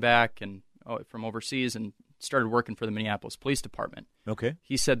 came back from overseas and started working for the Minneapolis Police Department. Okay.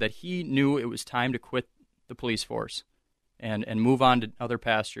 He said that he knew it was time to quit the police force and move on to other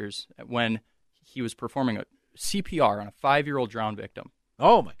pastures when he was performing a CPR on a 5-year-old drowned victim.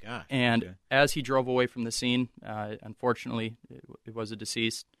 Oh, my God. And as he drove away from the scene, unfortunately, it was a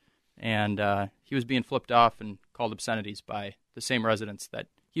deceased, and he was being flipped off and called obscenities by the same residents that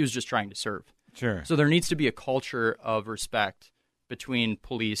he was just trying to serve. Sure. So there needs to be a culture of respect between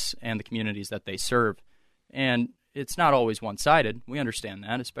police and the communities that they serve. And it's not always one-sided. We understand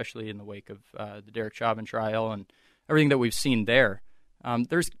that, especially in the wake of the Derek Chauvin trial and everything that we've seen there.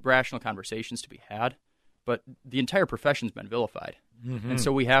 There's rational conversations to be had, but the entire profession's been vilified. Mm-hmm. And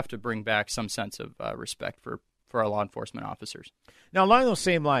so we have to bring back some sense of respect for our law enforcement officers. Now, along those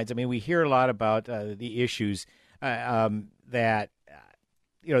same lines, I mean, we hear a lot about the issues that,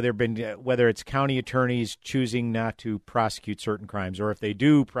 there have been, whether it's county attorneys choosing not to prosecute certain crimes, or if they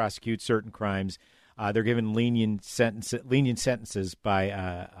do prosecute certain crimes, they're given lenient sentences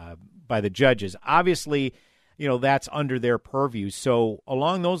by the judges. Obviously, that's under their purview. So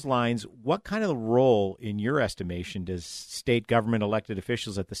along those lines, what kind of role, in your estimation, does state government elected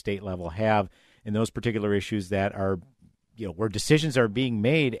officials at the state level have in those particular issues that are, where decisions are being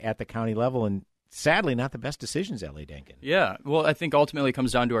made at the county level and sadly not the best decisions, Elliott Engen? Yeah, well, I think ultimately it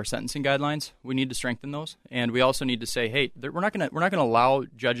comes down to our sentencing guidelines. We need to strengthen those, and we also need to say, hey, we're not going to allow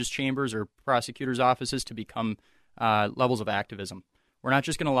judges' chambers or prosecutors' offices to become levels of activism. We're not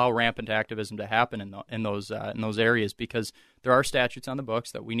just going to allow rampant activism to happen in those areas, because there are statutes on the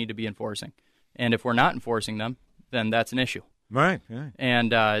books that we need to be enforcing, and if we're not enforcing them, then that's an issue. Right.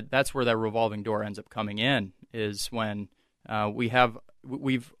 And that's where that revolving door ends up coming in, is when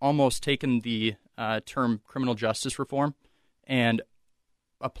we've almost taken the term criminal justice reform and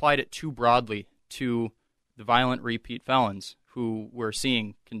applied it too broadly to the violent repeat felons who we're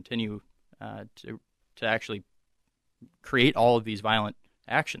seeing continue to actually create all of these violent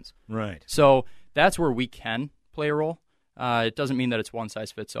actions. Right. So that's where we can play a role. It doesn't mean that it's one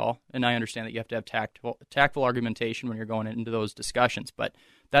size fits all, and I understand that you have to have tactful argumentation when you're going into those discussions, but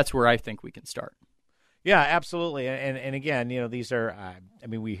that's where I think we can start. Yeah, absolutely. And again, these are,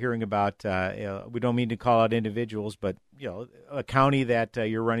 we're hearing about, we don't mean to call out individuals, but, a county that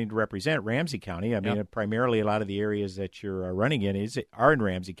you're running to represent, Ramsey County. Primarily a lot of the areas that you're running in are in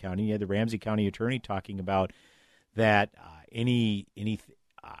Ramsey County. You had the Ramsey County attorney talking about that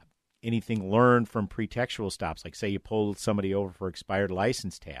anything learned from pretextual stops, like say you pull somebody over for expired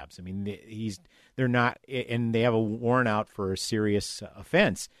license tabs. I mean, they're not, and they have a warrant out for a serious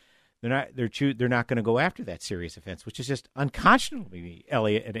offense. They're not going to go after that serious offense, which is just unconscionable,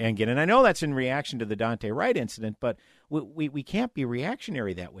 Elliott Engen. And I know that's in reaction to the Dante Wright incident, but we can't be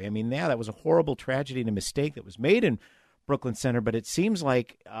reactionary that way. I mean, that was a horrible tragedy and a mistake that was made in Brooklyn Center, but it seems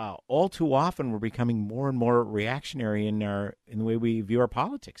like all too often we're becoming more and more reactionary in the way we view our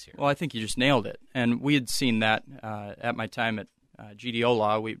politics here. Well, I think you just nailed it, and we had seen that at my time at GDO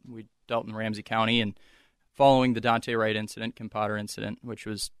Law. We dealt in Ramsey County, and following the Dante Wright incident, Kim Potter incident, which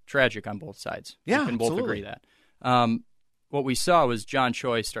was tragic on both sides. Yeah, we can both absolutely. agree that. what we saw was John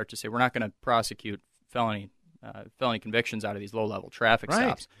Choi start to say, we're not going to prosecute felony convictions out of these low-level traffic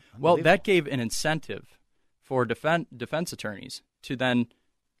stops. Well, that gave an incentive for defense attorneys to then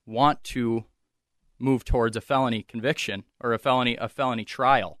want to move towards a felony conviction or a felony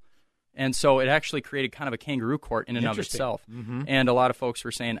trial. And so it actually created kind of a kangaroo court in and of itself. Mm-hmm. And a lot of folks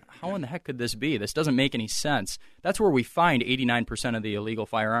were saying, how in the heck could this be? This doesn't make any sense. That's where we find 89% of the illegal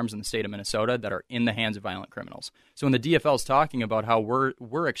firearms in the state of Minnesota that are in the hands of violent criminals. So when the DFL is talking about how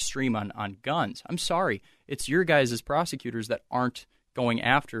we're extreme on guns, I'm sorry. It's your guys as prosecutors that aren't going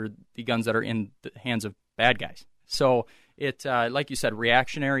after the guns that are in the hands of bad guys. So it, like you said,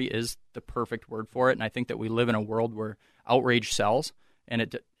 reactionary is the perfect word for it. And I think that we live in a world where outrage sells.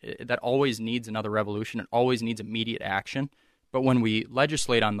 And that always needs another revolution. It always needs immediate action. But when we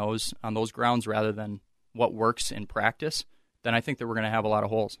legislate on those grounds rather than what works in practice, then I think that we're going to have a lot of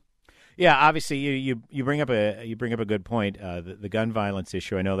holes. Yeah, obviously you bring up a good point. The gun violence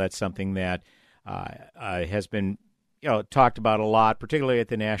issue. I know that's something that has been talked about a lot, particularly at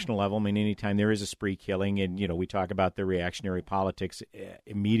the national level. I mean, anytime there is a spree killing, and we talk about the reactionary politics,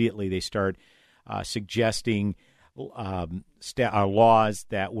 immediately they start suggesting laws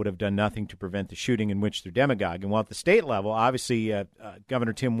that would have done nothing to prevent the shooting, in which they're demagogue. And while at the state level, obviously,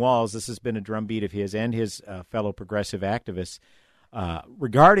 Governor Tim Walz, this has been a drumbeat of his and his fellow progressive activists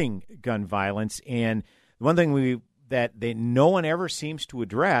regarding gun violence. And one thing that no one ever seems to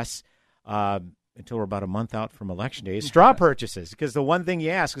address until we're about a month out from Election Day is straw purchases. Because the one thing you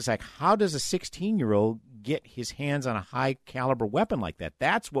ask is, like, how does a 16-year-old get his hands on a high-caliber weapon like that?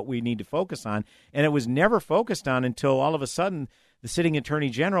 That's what we need to focus on. And it was never focused on until all of a sudden the sitting attorney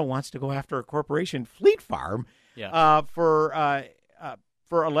general wants to go after a corporation, Fleet Farm, for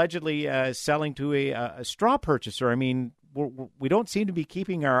allegedly selling to a straw purchaser. I mean, we don't seem to be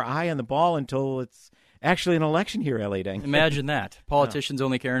keeping our eye on the ball until it's actually an election here, Elliott. Imagine that. Politicians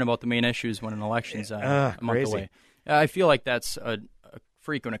only caring about the main issues when an election's a month crazy. away. I feel like that's a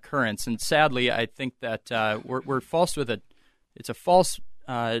frequent occurrence, and sadly, I think that we're faced with it's a false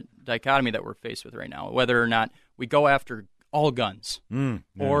dichotomy that we're faced with right now. Whether or not we go after all guns,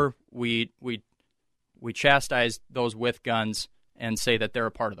 or we chastise those with guns and say that they're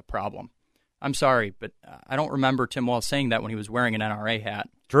a part of the problem. I'm sorry, but I don't remember Tim Walz saying that when he was wearing an NRA hat.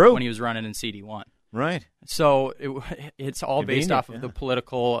 True. When he was running in CD1. Right. So it's all based off of the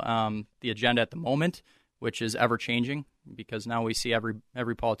political, the agenda at the moment, which is ever changing, because now we see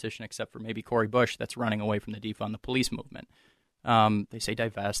every politician except for maybe Cory Bush that's running away from the defund the police movement. They say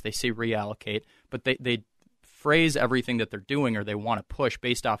divest, they say reallocate, but they phrase everything that they're doing or they want to push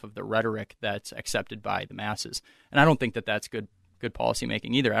based off of the rhetoric that's accepted by the masses. And I don't think that that's good policy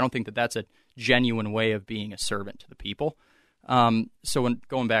making either. I don't think that that's a genuine way of being a servant to the people. So when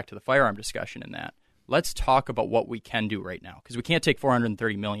going back to the firearm discussion in that, let's talk about what we can do right now, because we can't take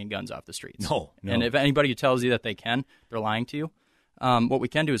 430 million guns off the streets. No. And if anybody who tells you that they can, they're lying to you. What we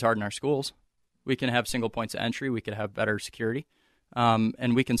can do is harden our schools. We can have single points of entry. We could have better security.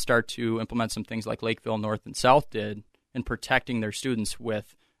 And we can start to implement some things like Lakeville North and South did in protecting their students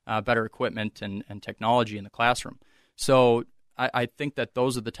with better equipment and technology in the classroom. So I think that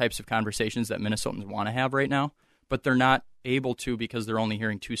those are the types of conversations that Minnesotans want to have right now, but they're not able to because they're only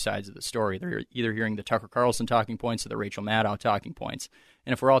hearing two sides of the story. They're either hearing the Tucker Carlson talking points or the Rachel Maddow talking points.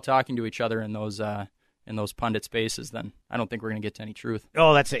 And if we're all talking to each other in those pundit spaces, then I don't think we're going to get to any truth.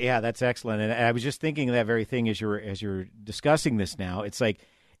 Oh, that's excellent. And I was just thinking of that very thing as you're discussing this now. It's like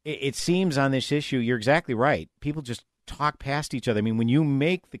it seems on this issue, you're exactly right. People just talk past each other. I mean, when you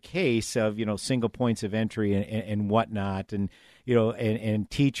make the case of single points of entry and whatnot, and and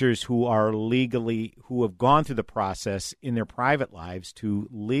teachers who have gone through the process in their private lives to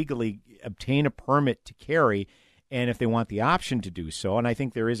legally obtain a permit to carry, and if they want the option to do so, and I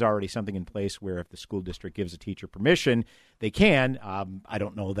think there is already something in place where if the school district gives a teacher permission, they can. I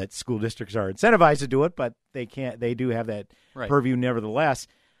don't know that school districts are incentivized to do it, but they can. They do have that purview nevertheless.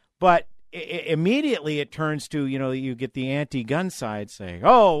 But immediately it turns to, you get the anti-gun side saying,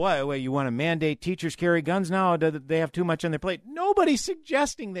 oh, what, you want to mandate teachers carry guns now? Do they have too much on their plate? Nobody's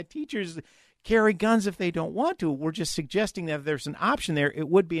suggesting that teachers carry guns if they don't want to. We're just suggesting that if there's an option there, it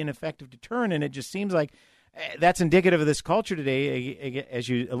would be an effective deterrent, and it just seems like that's indicative of this culture today. As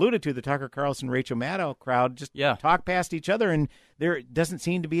you alluded to, the Tucker Carlson, Rachel Maddow crowd just talk past each other, and there doesn't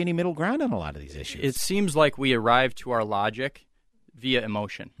seem to be any middle ground on a lot of these issues. It seems like we arrive to our logic via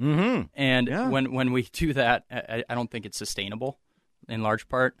emotion. Mm-hmm. And when we do that, I don't think it's sustainable in large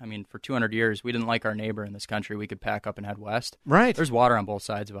part. I mean, for 200 years, we didn't like our neighbor in this country. We could pack up and head west. Right. There's water on both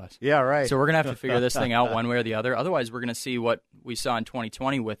sides of us. Yeah, right. So we're going to have to figure this thing out one way or the other. Otherwise, we're going to see what we saw in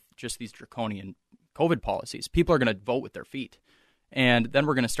 2020 with just these draconian COVID policies. People are going to vote with their feet. And then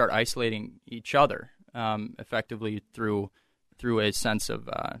we're going to start isolating each other effectively through a sense of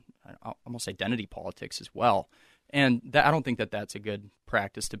almost identity politics as well. And I don't think that that's a good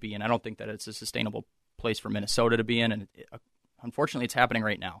practice to be in. I don't think that it's a sustainable place for Minnesota to be in. And unfortunately, it's happening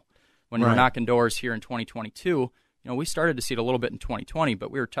right now. When we're knocking doors here in 2022, we started to see it a little bit in 2020,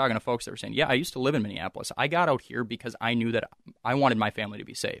 but we were talking to folks that were saying, yeah, I used to live in Minneapolis. I got out here because I knew that I wanted my family to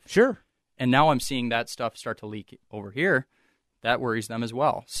be safe. Sure. And now I'm seeing that stuff start to leak over here. That worries them as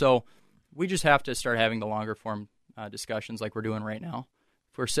well. So we just have to start having the longer form discussions like we're doing right now.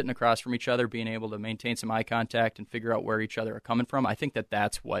 If we're sitting across from each other, being able to maintain some eye contact and figure out where each other are coming from, I think that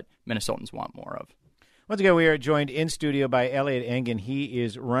that's what Minnesotans want more of. Once again, we are joined in studio by Elliott Engen. He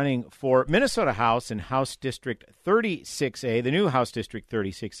is running for Minnesota House in House District 36A, the new House District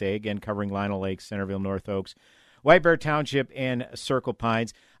 36A, again covering Lionel Lakes, Centerville, North Oaks, White Bear Township, and Circle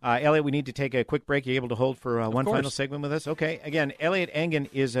Pines. Elliott, we need to take a quick break. Are you able to hold for one final segment with us? Okay. Again, Elliott Engen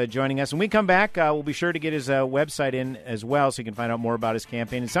is joining us. When we come back, we'll be sure to get his website in as well so you can find out more about his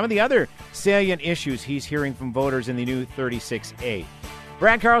campaign and some of the other salient issues he's hearing from voters in the new 36A.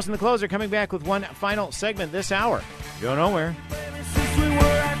 Brad Carlson, the closer, coming back with one final segment this hour. Go nowhere.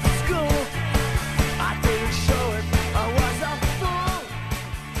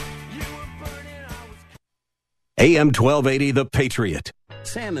 AM 1280, The Patriot.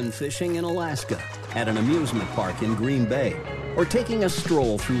 Salmon fishing in Alaska, at an amusement park in Green Bay, or taking a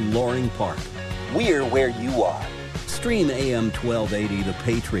stroll through Loring Park. We're where you are. Stream AM 1280, The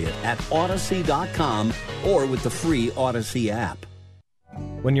Patriot at Odyssey.com or with the free Odyssey app.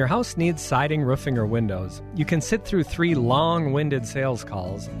 When your house needs siding, roofing, or windows, you can sit through 3 long-winded sales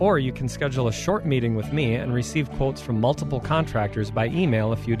calls, or you can schedule a short meeting with me and receive quotes from multiple contractors by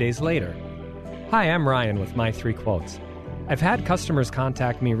email a few days later. Hi, I'm Ryan with My 3 Quotes. I've had customers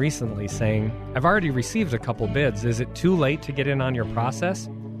contact me recently saying, I've already received a couple bids. Is it too late to get in on your process?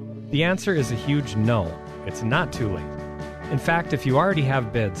 The answer is a huge no. It's not too late. In fact, if you already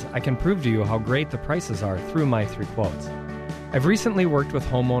have bids, I can prove to you how great the prices are through My 3 Quotes. I've recently worked with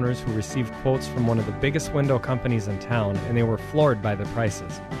homeowners who received quotes from one of the biggest window companies in town, and they were floored by the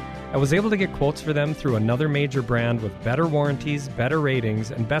prices. I was able to get quotes for them through another major brand with better warranties, better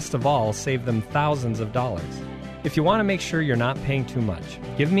ratings, and best of all, save them thousands of dollars. If you want to make sure you're not paying too much,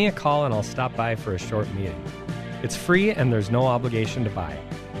 give me a call and I'll stop by for a short meeting. It's free and there's no obligation to buy.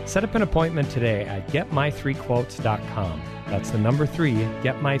 Set up an appointment today at getmy3quotes.com. That's the number 3,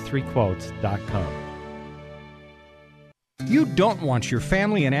 getmy3quotes.com. You don't want your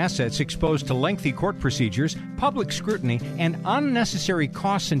family and assets exposed to lengthy court procedures, public scrutiny, and unnecessary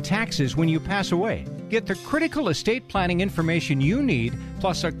costs and taxes when you pass away. Get the critical estate planning information you need,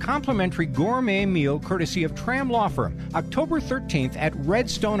 plus a complimentary gourmet meal courtesy of Tram Law Firm, October 13th at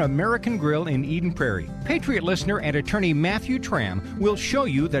Redstone American Grill in Eden Prairie. Patriot listener and attorney Matthew Tram will show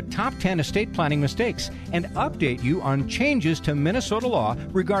you the top 10 estate planning mistakes and update you on changes to Minnesota law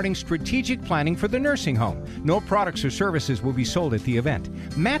regarding strategic planning for the nursing home. No products or services will be sold at the event.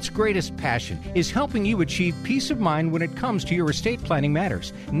 Matt's greatest passion is helping you achieve peace of mind when it comes to your estate planning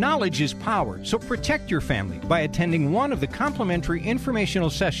matters. Knowledge is power, so protect your family by attending one of the complimentary informational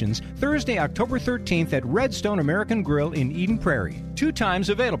sessions Thursday, October 13th at Redstone American Grill in Eden Prairie. 2 times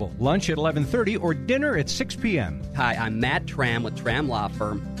available, lunch at 11:30 or dinner at 6 p.m. Hi, I'm Matt Tram with Tram Law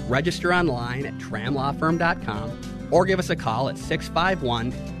Firm. Register online at tramlawfirm.com or give us a call at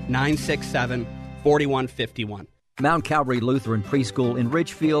 651-967-4151. Mount Calvary Lutheran Preschool in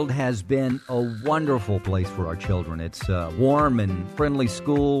Richfield has been a wonderful place for our children. It's a warm and friendly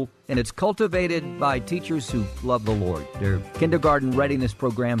school, and it's cultivated by teachers who love the Lord. Their kindergarten readiness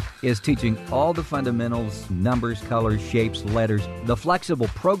program is teaching all the fundamentals, numbers, colors, shapes, letters. The flexible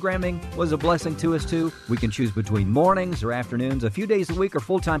programming was a blessing to us, too. We can choose between mornings or afternoons, a few days a week or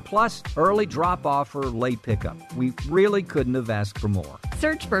full-time, plus early drop-off or late pickup. We really couldn't have asked for more.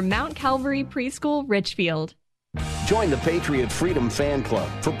 Search for Mount Calvary Preschool, Richfield. Join the Patriot Freedom Fan Club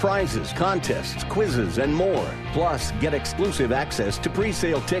for prizes, contests, quizzes, and more. Plus, get exclusive access to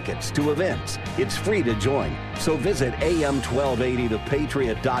pre-sale tickets to events. It's free to join, so visit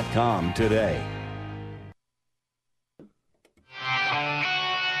am1280thepatriot.com today.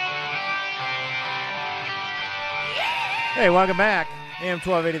 Hey, welcome back. AM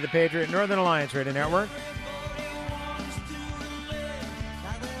 1280 The Patriot, Northern Alliance Radio Network.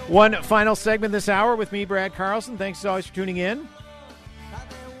 One final segment this hour with me, Brad Carlson. Thanks as always for tuning in.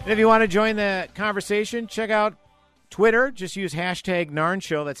 And if you want to join the conversation, check out Twitter. Just use hashtag NARN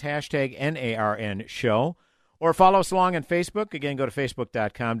Show. That's hashtag NARN Show. Or follow us along on Facebook. Again, go to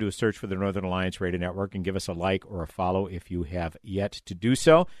facebook.com, do a search for the Northern Alliance Radio Network, and give us a like or a follow if you have yet to do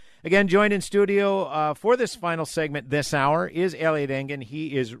so. Again, joined in studio for this final segment this hour is Elliott Engen.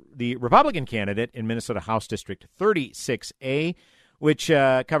 He is the Republican candidate in Minnesota House District 36A, which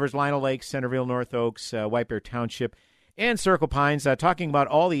covers Lionel Lakes, Centerville, North Oaks, White Bear Township, and Circle Pines, talking about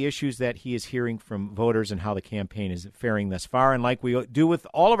all the issues that he is hearing from voters and how the campaign is faring thus far. And like we do with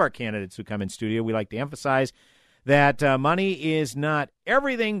all of our candidates who come in studio, we like to emphasize that money is not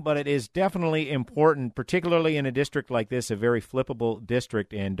everything, but it is definitely important, particularly in a district like this, a very flippable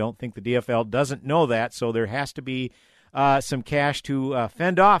district, and don't think the DFL doesn't know that, so there has to be some cash to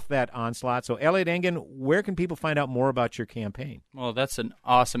fend off that onslaught. So, Elliott Engen, where can people find out more about your campaign? Well, that's an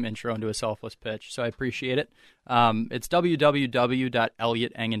awesome intro into a selfless pitch, so I appreciate it. It's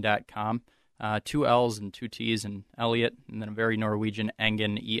www.elliottengen.com. 2 L's and 2 T's and Elliott, and then a very Norwegian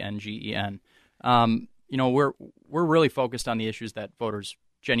Engen, E-N-G-E-N. We're really focused on the issues that voters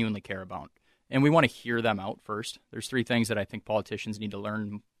genuinely care about, and we want to hear them out first. There's 3 things that I think politicians need to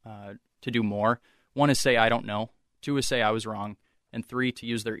learn to do more. 1 is say, I don't know. 2 is say, I was wrong. And 3, to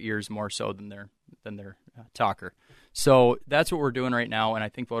use their ears more so than their talker. So that's what we're doing right now, and I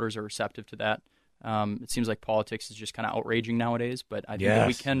think voters are receptive to that. It seems like politics is just kind of outraging nowadays, but I think that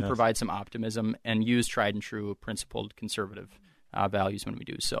we can provide some optimism and use tried and true, principled, conservative values when we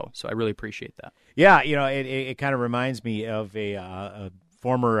do so. So I really appreciate that. Yeah, it kind of reminds me of a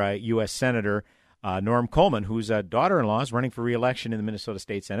former U.S. Senator, Norm Coleman, whose daughter-in-law is running for re-election in the Minnesota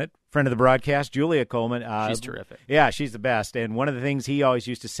State Senate. Friend of the broadcast, Julia Coleman. She's terrific. Yeah, she's the best. And one of the things he always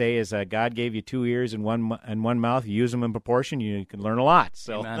used to say is, God gave you 2 ears and one mouth. You use them in proportion, you can learn a lot.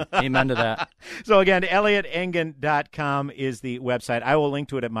 So, Amen to that. So again, elliottengin.com is the website. I will link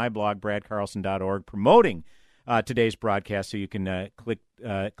to it at my blog, bradcarlson.org, promoting today's broadcast, so you can click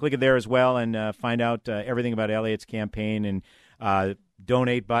it there as well and find out everything about Elliott's campaign and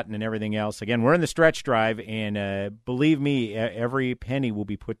donate button and everything else. Again, we're in the stretch drive, and believe me, every penny will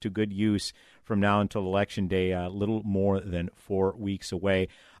be put to good use from now until Election Day, a little more than 4 weeks away.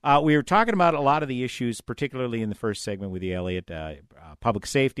 We were talking about a lot of the issues, particularly in the first segment with the Elliott, public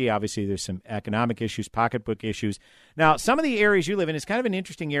safety. Obviously, there's some economic issues, pocketbook issues. Now, some of the areas you live in is kind of an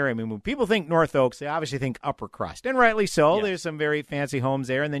interesting area. I mean, when people think North Oaks, they obviously think upper crust, and rightly so. Yes. There's some very fancy homes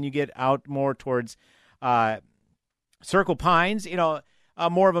there, and then you get out more towards Circle Pines,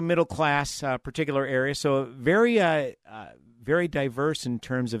 more of a middle-class particular area. So very diverse in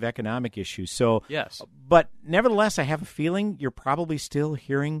terms of economic issues. So, yes. But nevertheless, I have a feeling you're probably still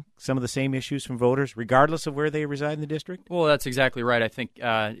hearing some of the same issues from voters, regardless of where they reside in the district? Well, that's exactly right. I think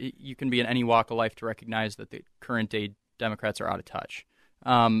you can be in any walk of life to recognize that the current-day Democrats are out of touch.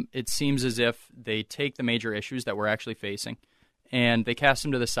 It seems as if they take the major issues that we're actually facing, and they cast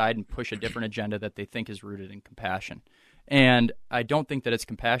them to the side and push a different agenda that they think is rooted in compassion. And I don't think that it's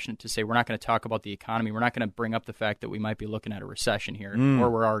compassionate to say we're not going to talk about the economy. We're not going to bring up the fact that we might be looking at a recession here, or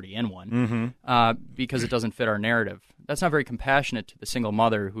we're already in one, because it doesn't fit our narrative. That's not very compassionate to the single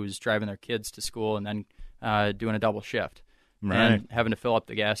mother who's driving their kids to school and then doing a double shift and having to fill up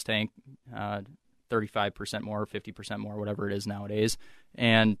the gas tank 35% more, 50% more, whatever it is nowadays,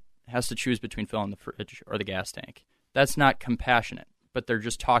 and has to choose between filling the fridge or the gas tank. That's not compassionate, but they're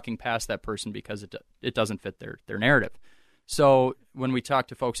just talking past that person because it doesn't fit their narrative. So when we talk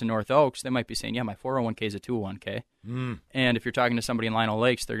to folks in North Oaks, they might be saying, yeah, my 401k is a 201k. And if you're talking to somebody in Lionel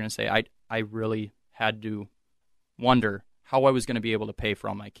Lakes, they're going to say, I really had to wonder how I was going to be able to pay for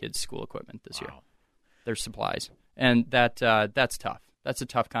all my kids' school equipment this year, their supplies. And that's tough. That's a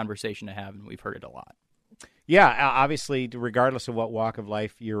tough conversation to have, and we've heard it a lot. Yeah, obviously, regardless of what walk of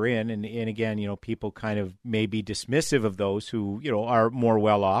life you're in, and again, people kind of may be dismissive of those who, are more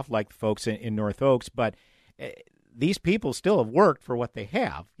well off, like the folks in North Oaks, but these people still have worked for what they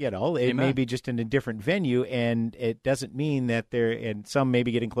have. It may be just in a different venue, and it doesn't mean that and some may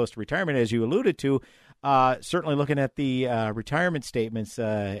be getting close to retirement, as you alluded to. Certainly looking at the retirement statements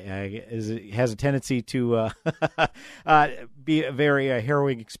has a tendency to be a very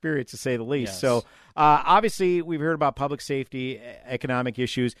harrowing experience, to say the least. Yes. So obviously we've heard about public safety, economic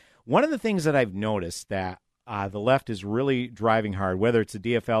issues. One of the things that I've noticed that the left is really driving hard, whether it's the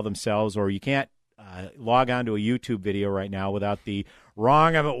DFL themselves or you can't log on to a YouTube video right now without the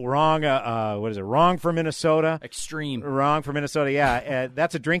wrong for Minnesota? Extreme. Wrong for Minnesota, yeah.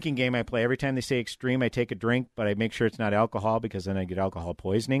 That's a drinking game I play. Every time they say extreme, I take a drink, but I make sure it's not alcohol because then I get alcohol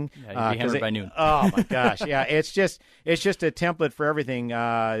poisoning. Yeah, you'd be hammered by noon. Oh, my gosh. Yeah, it's just a template for everything.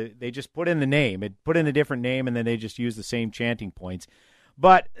 They just put in the name. Put in a different name, and then they just use the same chanting points.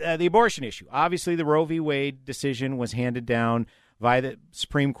 But the abortion issue, obviously the Roe v. Wade decision was handed down by the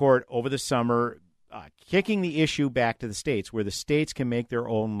Supreme Court over the summer. kicking the issue back to the states, where the states can make their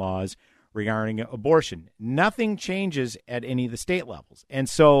own laws regarding abortion. Nothing changes at any of the state levels. And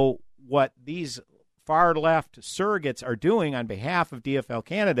so what these far-left surrogates are doing on behalf of DFL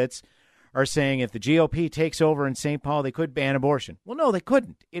candidates are saying if the GOP takes over in St. Paul, they could ban abortion. Well, no, they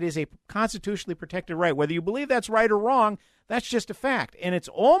couldn't. It is a constitutionally protected right. Whether you believe that's right or wrong, that's just a fact. And it's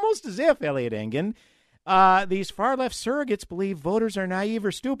almost as if, Elliott Engen, these far-left surrogates believe voters are naive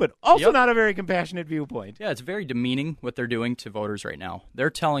or stupid. Also not a very compassionate viewpoint. Yeah, it's very demeaning what they're doing to voters right now. They're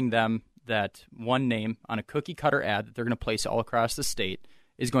telling them that one name on a cookie-cutter ad that they're going to place all across the state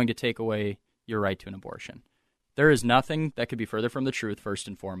is going to take away your right to an abortion. There is nothing that could be further from the truth, first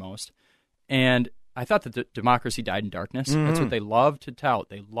and foremost. And I thought that democracy died in darkness. Mm-hmm. That's what they love to tout.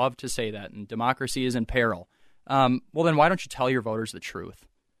 They love to say that, and democracy is in peril. Well, then why don't you tell your voters the truth?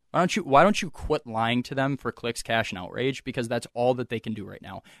 Why don't you quit lying to them for clicks, cash, and outrage? Because that's all that they can do right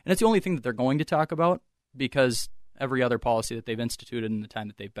now. And it's the only thing that they're going to talk about, because every other policy that they've instituted in the time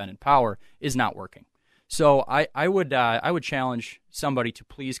that they've been in power is not working. So I would challenge somebody to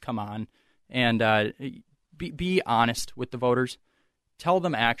please come on and be honest with the voters. Tell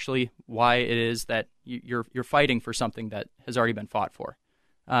them actually why it is that you're fighting for something that has already been fought for.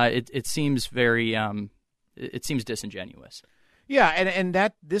 It seems very it seems disingenuous. Yeah, and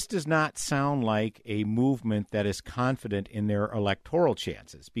that this does not sound like a movement that is confident in their electoral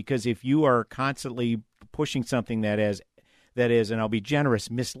chances, because if you are constantly pushing something that is, and I'll be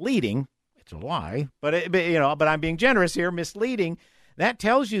generous, misleading, it's a lie, but I'm being generous here, misleading, that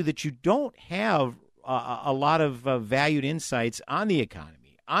tells you that you don't have a lot of valued insights on the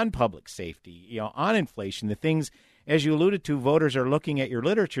economy, on public safety, on inflation, the things, as you alluded to, voters are looking at your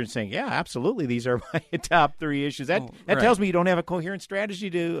literature and saying, yeah, absolutely, these are my top three issues. That tells me you don't have a coherent strategy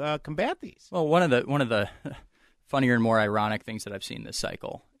to combat these. Well, one of the funnier and more ironic things that I've seen this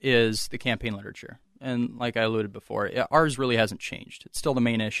cycle is the campaign literature. And like I alluded before, ours really hasn't changed. It's still the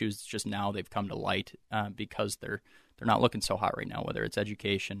main issues. It's just now they've come to light because they're not looking so hot right now, whether it's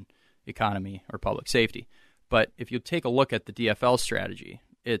education, economy, or public safety. But if you take a look at the DFL strategy,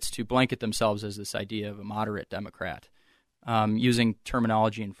 it's to blanket themselves as this idea of a moderate Democrat, using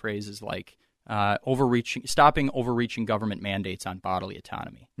terminology and phrases like stopping overreaching government mandates on bodily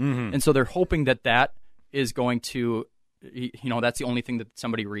autonomy. Mm-hmm. And so they're hoping that is going to, that's the only thing that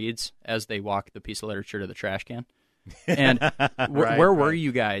somebody reads as they walk the piece of literature to the trash can. And where were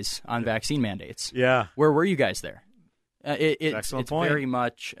you guys on vaccine mandates? Yeah. Where were you guys there? It's point. Very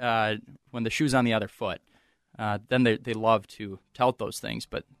much when the shoe's on the other foot. Then they love to tout those things,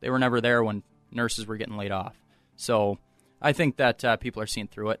 but they were never there when nurses were getting laid off. So I think that people are seeing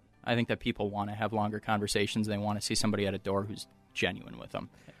through it. I think that people want to have longer conversations. They want to see somebody at a door who's genuine with them.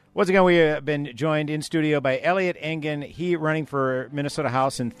 Once again, we have been joined in studio by Elliott Engen. He running for Minnesota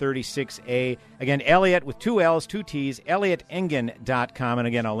House in 36A. Again, Elliott with two L's, two T's, ElliottEngen.com. And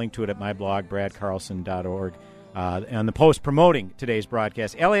again, I'll link to it at my blog, bradcarlson.org. On the post promoting today's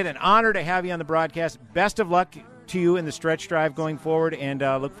broadcast. Elliott, an honor to have you on the broadcast. Best of luck to you in the stretch drive going forward, and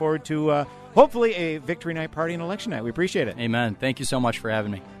look forward to hopefully a victory night party and election night. We appreciate it. Amen. Thank you so much for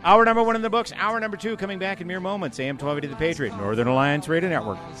having me. Hour number one in the books. Hour number two coming back in mere moments. AM 1280 The Patriot, Northern Alliance Radio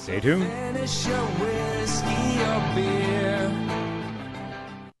Network. Stay tuned. Finish your whiskey or beer.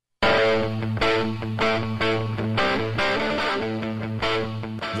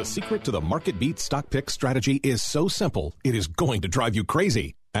 The secret to the market beat stock pick strategy is so simple, it is going to drive you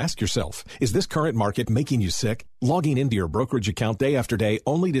crazy. Ask yourself, is this current market making you sick? Logging into your brokerage account day after day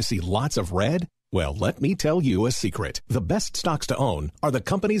only to see lots of red? Well, let me tell you a secret. The best stocks to own are the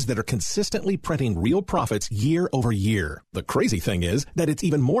companies that are consistently printing real profits year over year. The crazy thing is that it's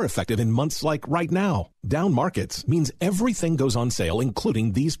even more effective in months like right now. Down markets means everything goes on sale,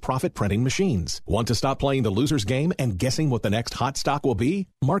 including these profit-printing machines. Want to stop playing the loser's game and guessing what the next hot stock will be?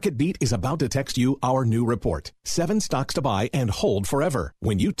 Market Beat is about to text you our new report, 7 stocks to buy and hold forever,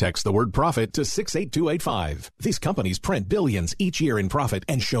 when you text the word profit to 68285. These companies print billions each year in profit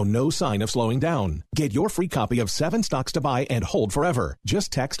and show no sign of slowing down. Get your free copy of 7 stocks to buy and hold forever.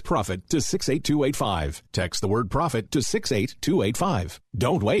 Just text profit to 68285. Text the word profit to 68285.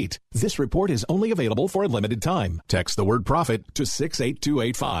 Don't wait. This report is only available for a limited time. Text the word profit to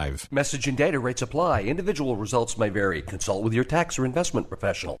 68285. Message and data rates apply. Individual results may vary. Consult with your tax or investment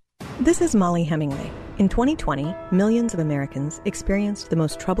professional. This is Molly Hemingway. In 2020, millions of Americans experienced the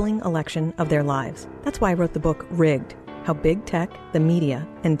most troubling election of their lives. That's why I wrote the book Rigged. how big tech, the media,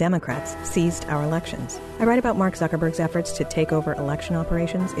 and Democrats seized our elections. I write about Mark Zuckerberg's efforts to take over election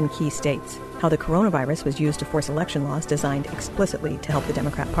operations in key states, how the coronavirus was used to force election laws designed explicitly to help the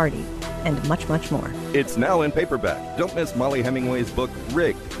Democrat Party, and much, much more. It's now in paperback. Don't miss Molly Hemingway's book,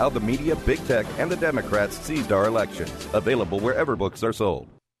 Rigged, How the Media, Big Tech, and the Democrats Seized Our Elections. Available wherever books are sold.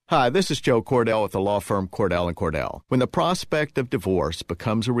 Hi, this is Joe Cordell with the law firm Cordell & Cordell. When the prospect of divorce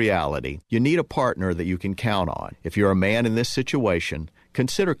becomes a reality, you need a partner that you can count on. If you're a man in this situation,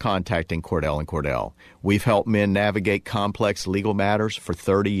 consider contacting Cordell & Cordell. We've helped men navigate complex legal matters for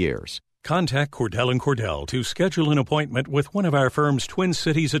 30 years. Contact Cordell & Cordell to schedule an appointment with one of our firm's Twin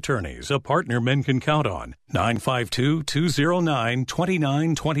Cities attorneys, a partner men can count on.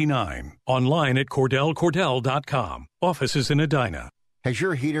 952-209-2929. Online at CordellCordell.com. Offices in Edina. Has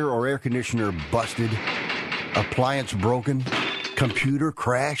your heater or air conditioner busted? Appliance broken? Computer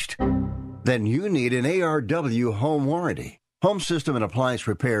crashed? Then you need an ARW home warranty. Home system and appliance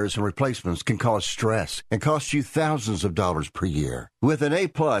repairs and replacements can cause stress and cost you thousands of dollars per year. With an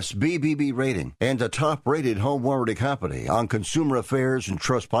A-plus BBB rating and a top-rated home warranty company on Consumer Affairs and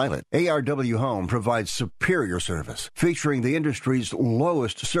Trustpilot, ARW Home provides superior service, featuring the industry's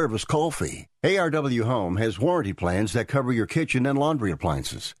lowest service call fee. ARW Home has warranty plans that cover your kitchen and laundry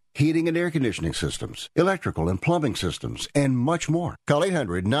appliances, heating and air conditioning systems, electrical and plumbing systems, and much more. Call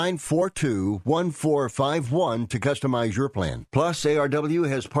 800-942-1451 to customize your plan. Plus, ARW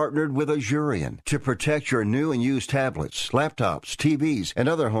has partnered with Azurian to protect your new and used tablets, laptops, TVs, and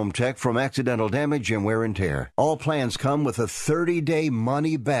other home tech from accidental damage and wear and tear. All plans come with a 30-day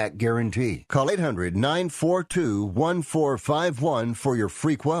money-back guarantee. Call 800-942-1451 for your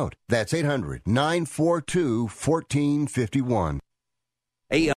free quote. That's 800-942-1451.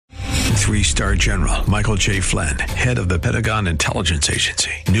 Three-star General Michael J. Flynn, head of the Pentagon Intelligence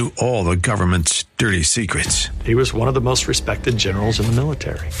Agency, knew all the government's dirty secrets. He was one of the most respected generals in the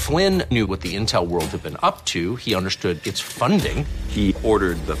military. Flynn knew what the intel world had been up to. He understood its funding. He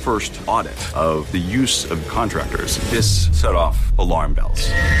ordered the first audit of the use of contractors. This set off alarm bells.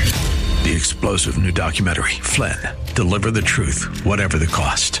 The explosive new documentary, Flynn, Deliver the Truth, Whatever the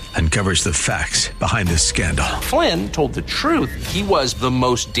Cost, uncovers the facts behind this scandal. Flynn told the truth. He was the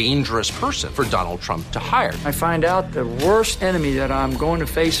most dangerous person for Donald Trump to hire. I find out the worst enemy that I'm going to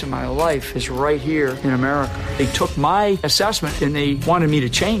face in my life is right here in America. They took my assessment and they wanted me to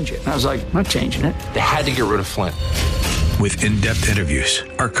change it. And I was like, I'm not changing it. They had to get rid of Flynn. With in-depth interviews,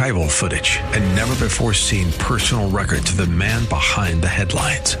 archival footage, and never-before-seen personal records of the man behind the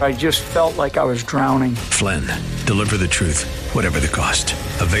headlines. I just felt like I was drowning. Flynn, Deliver the Truth, Whatever the Cost.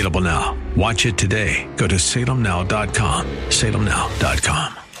 Available now. Watch it today. Go to salemnow.com.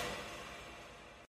 salemnow.com.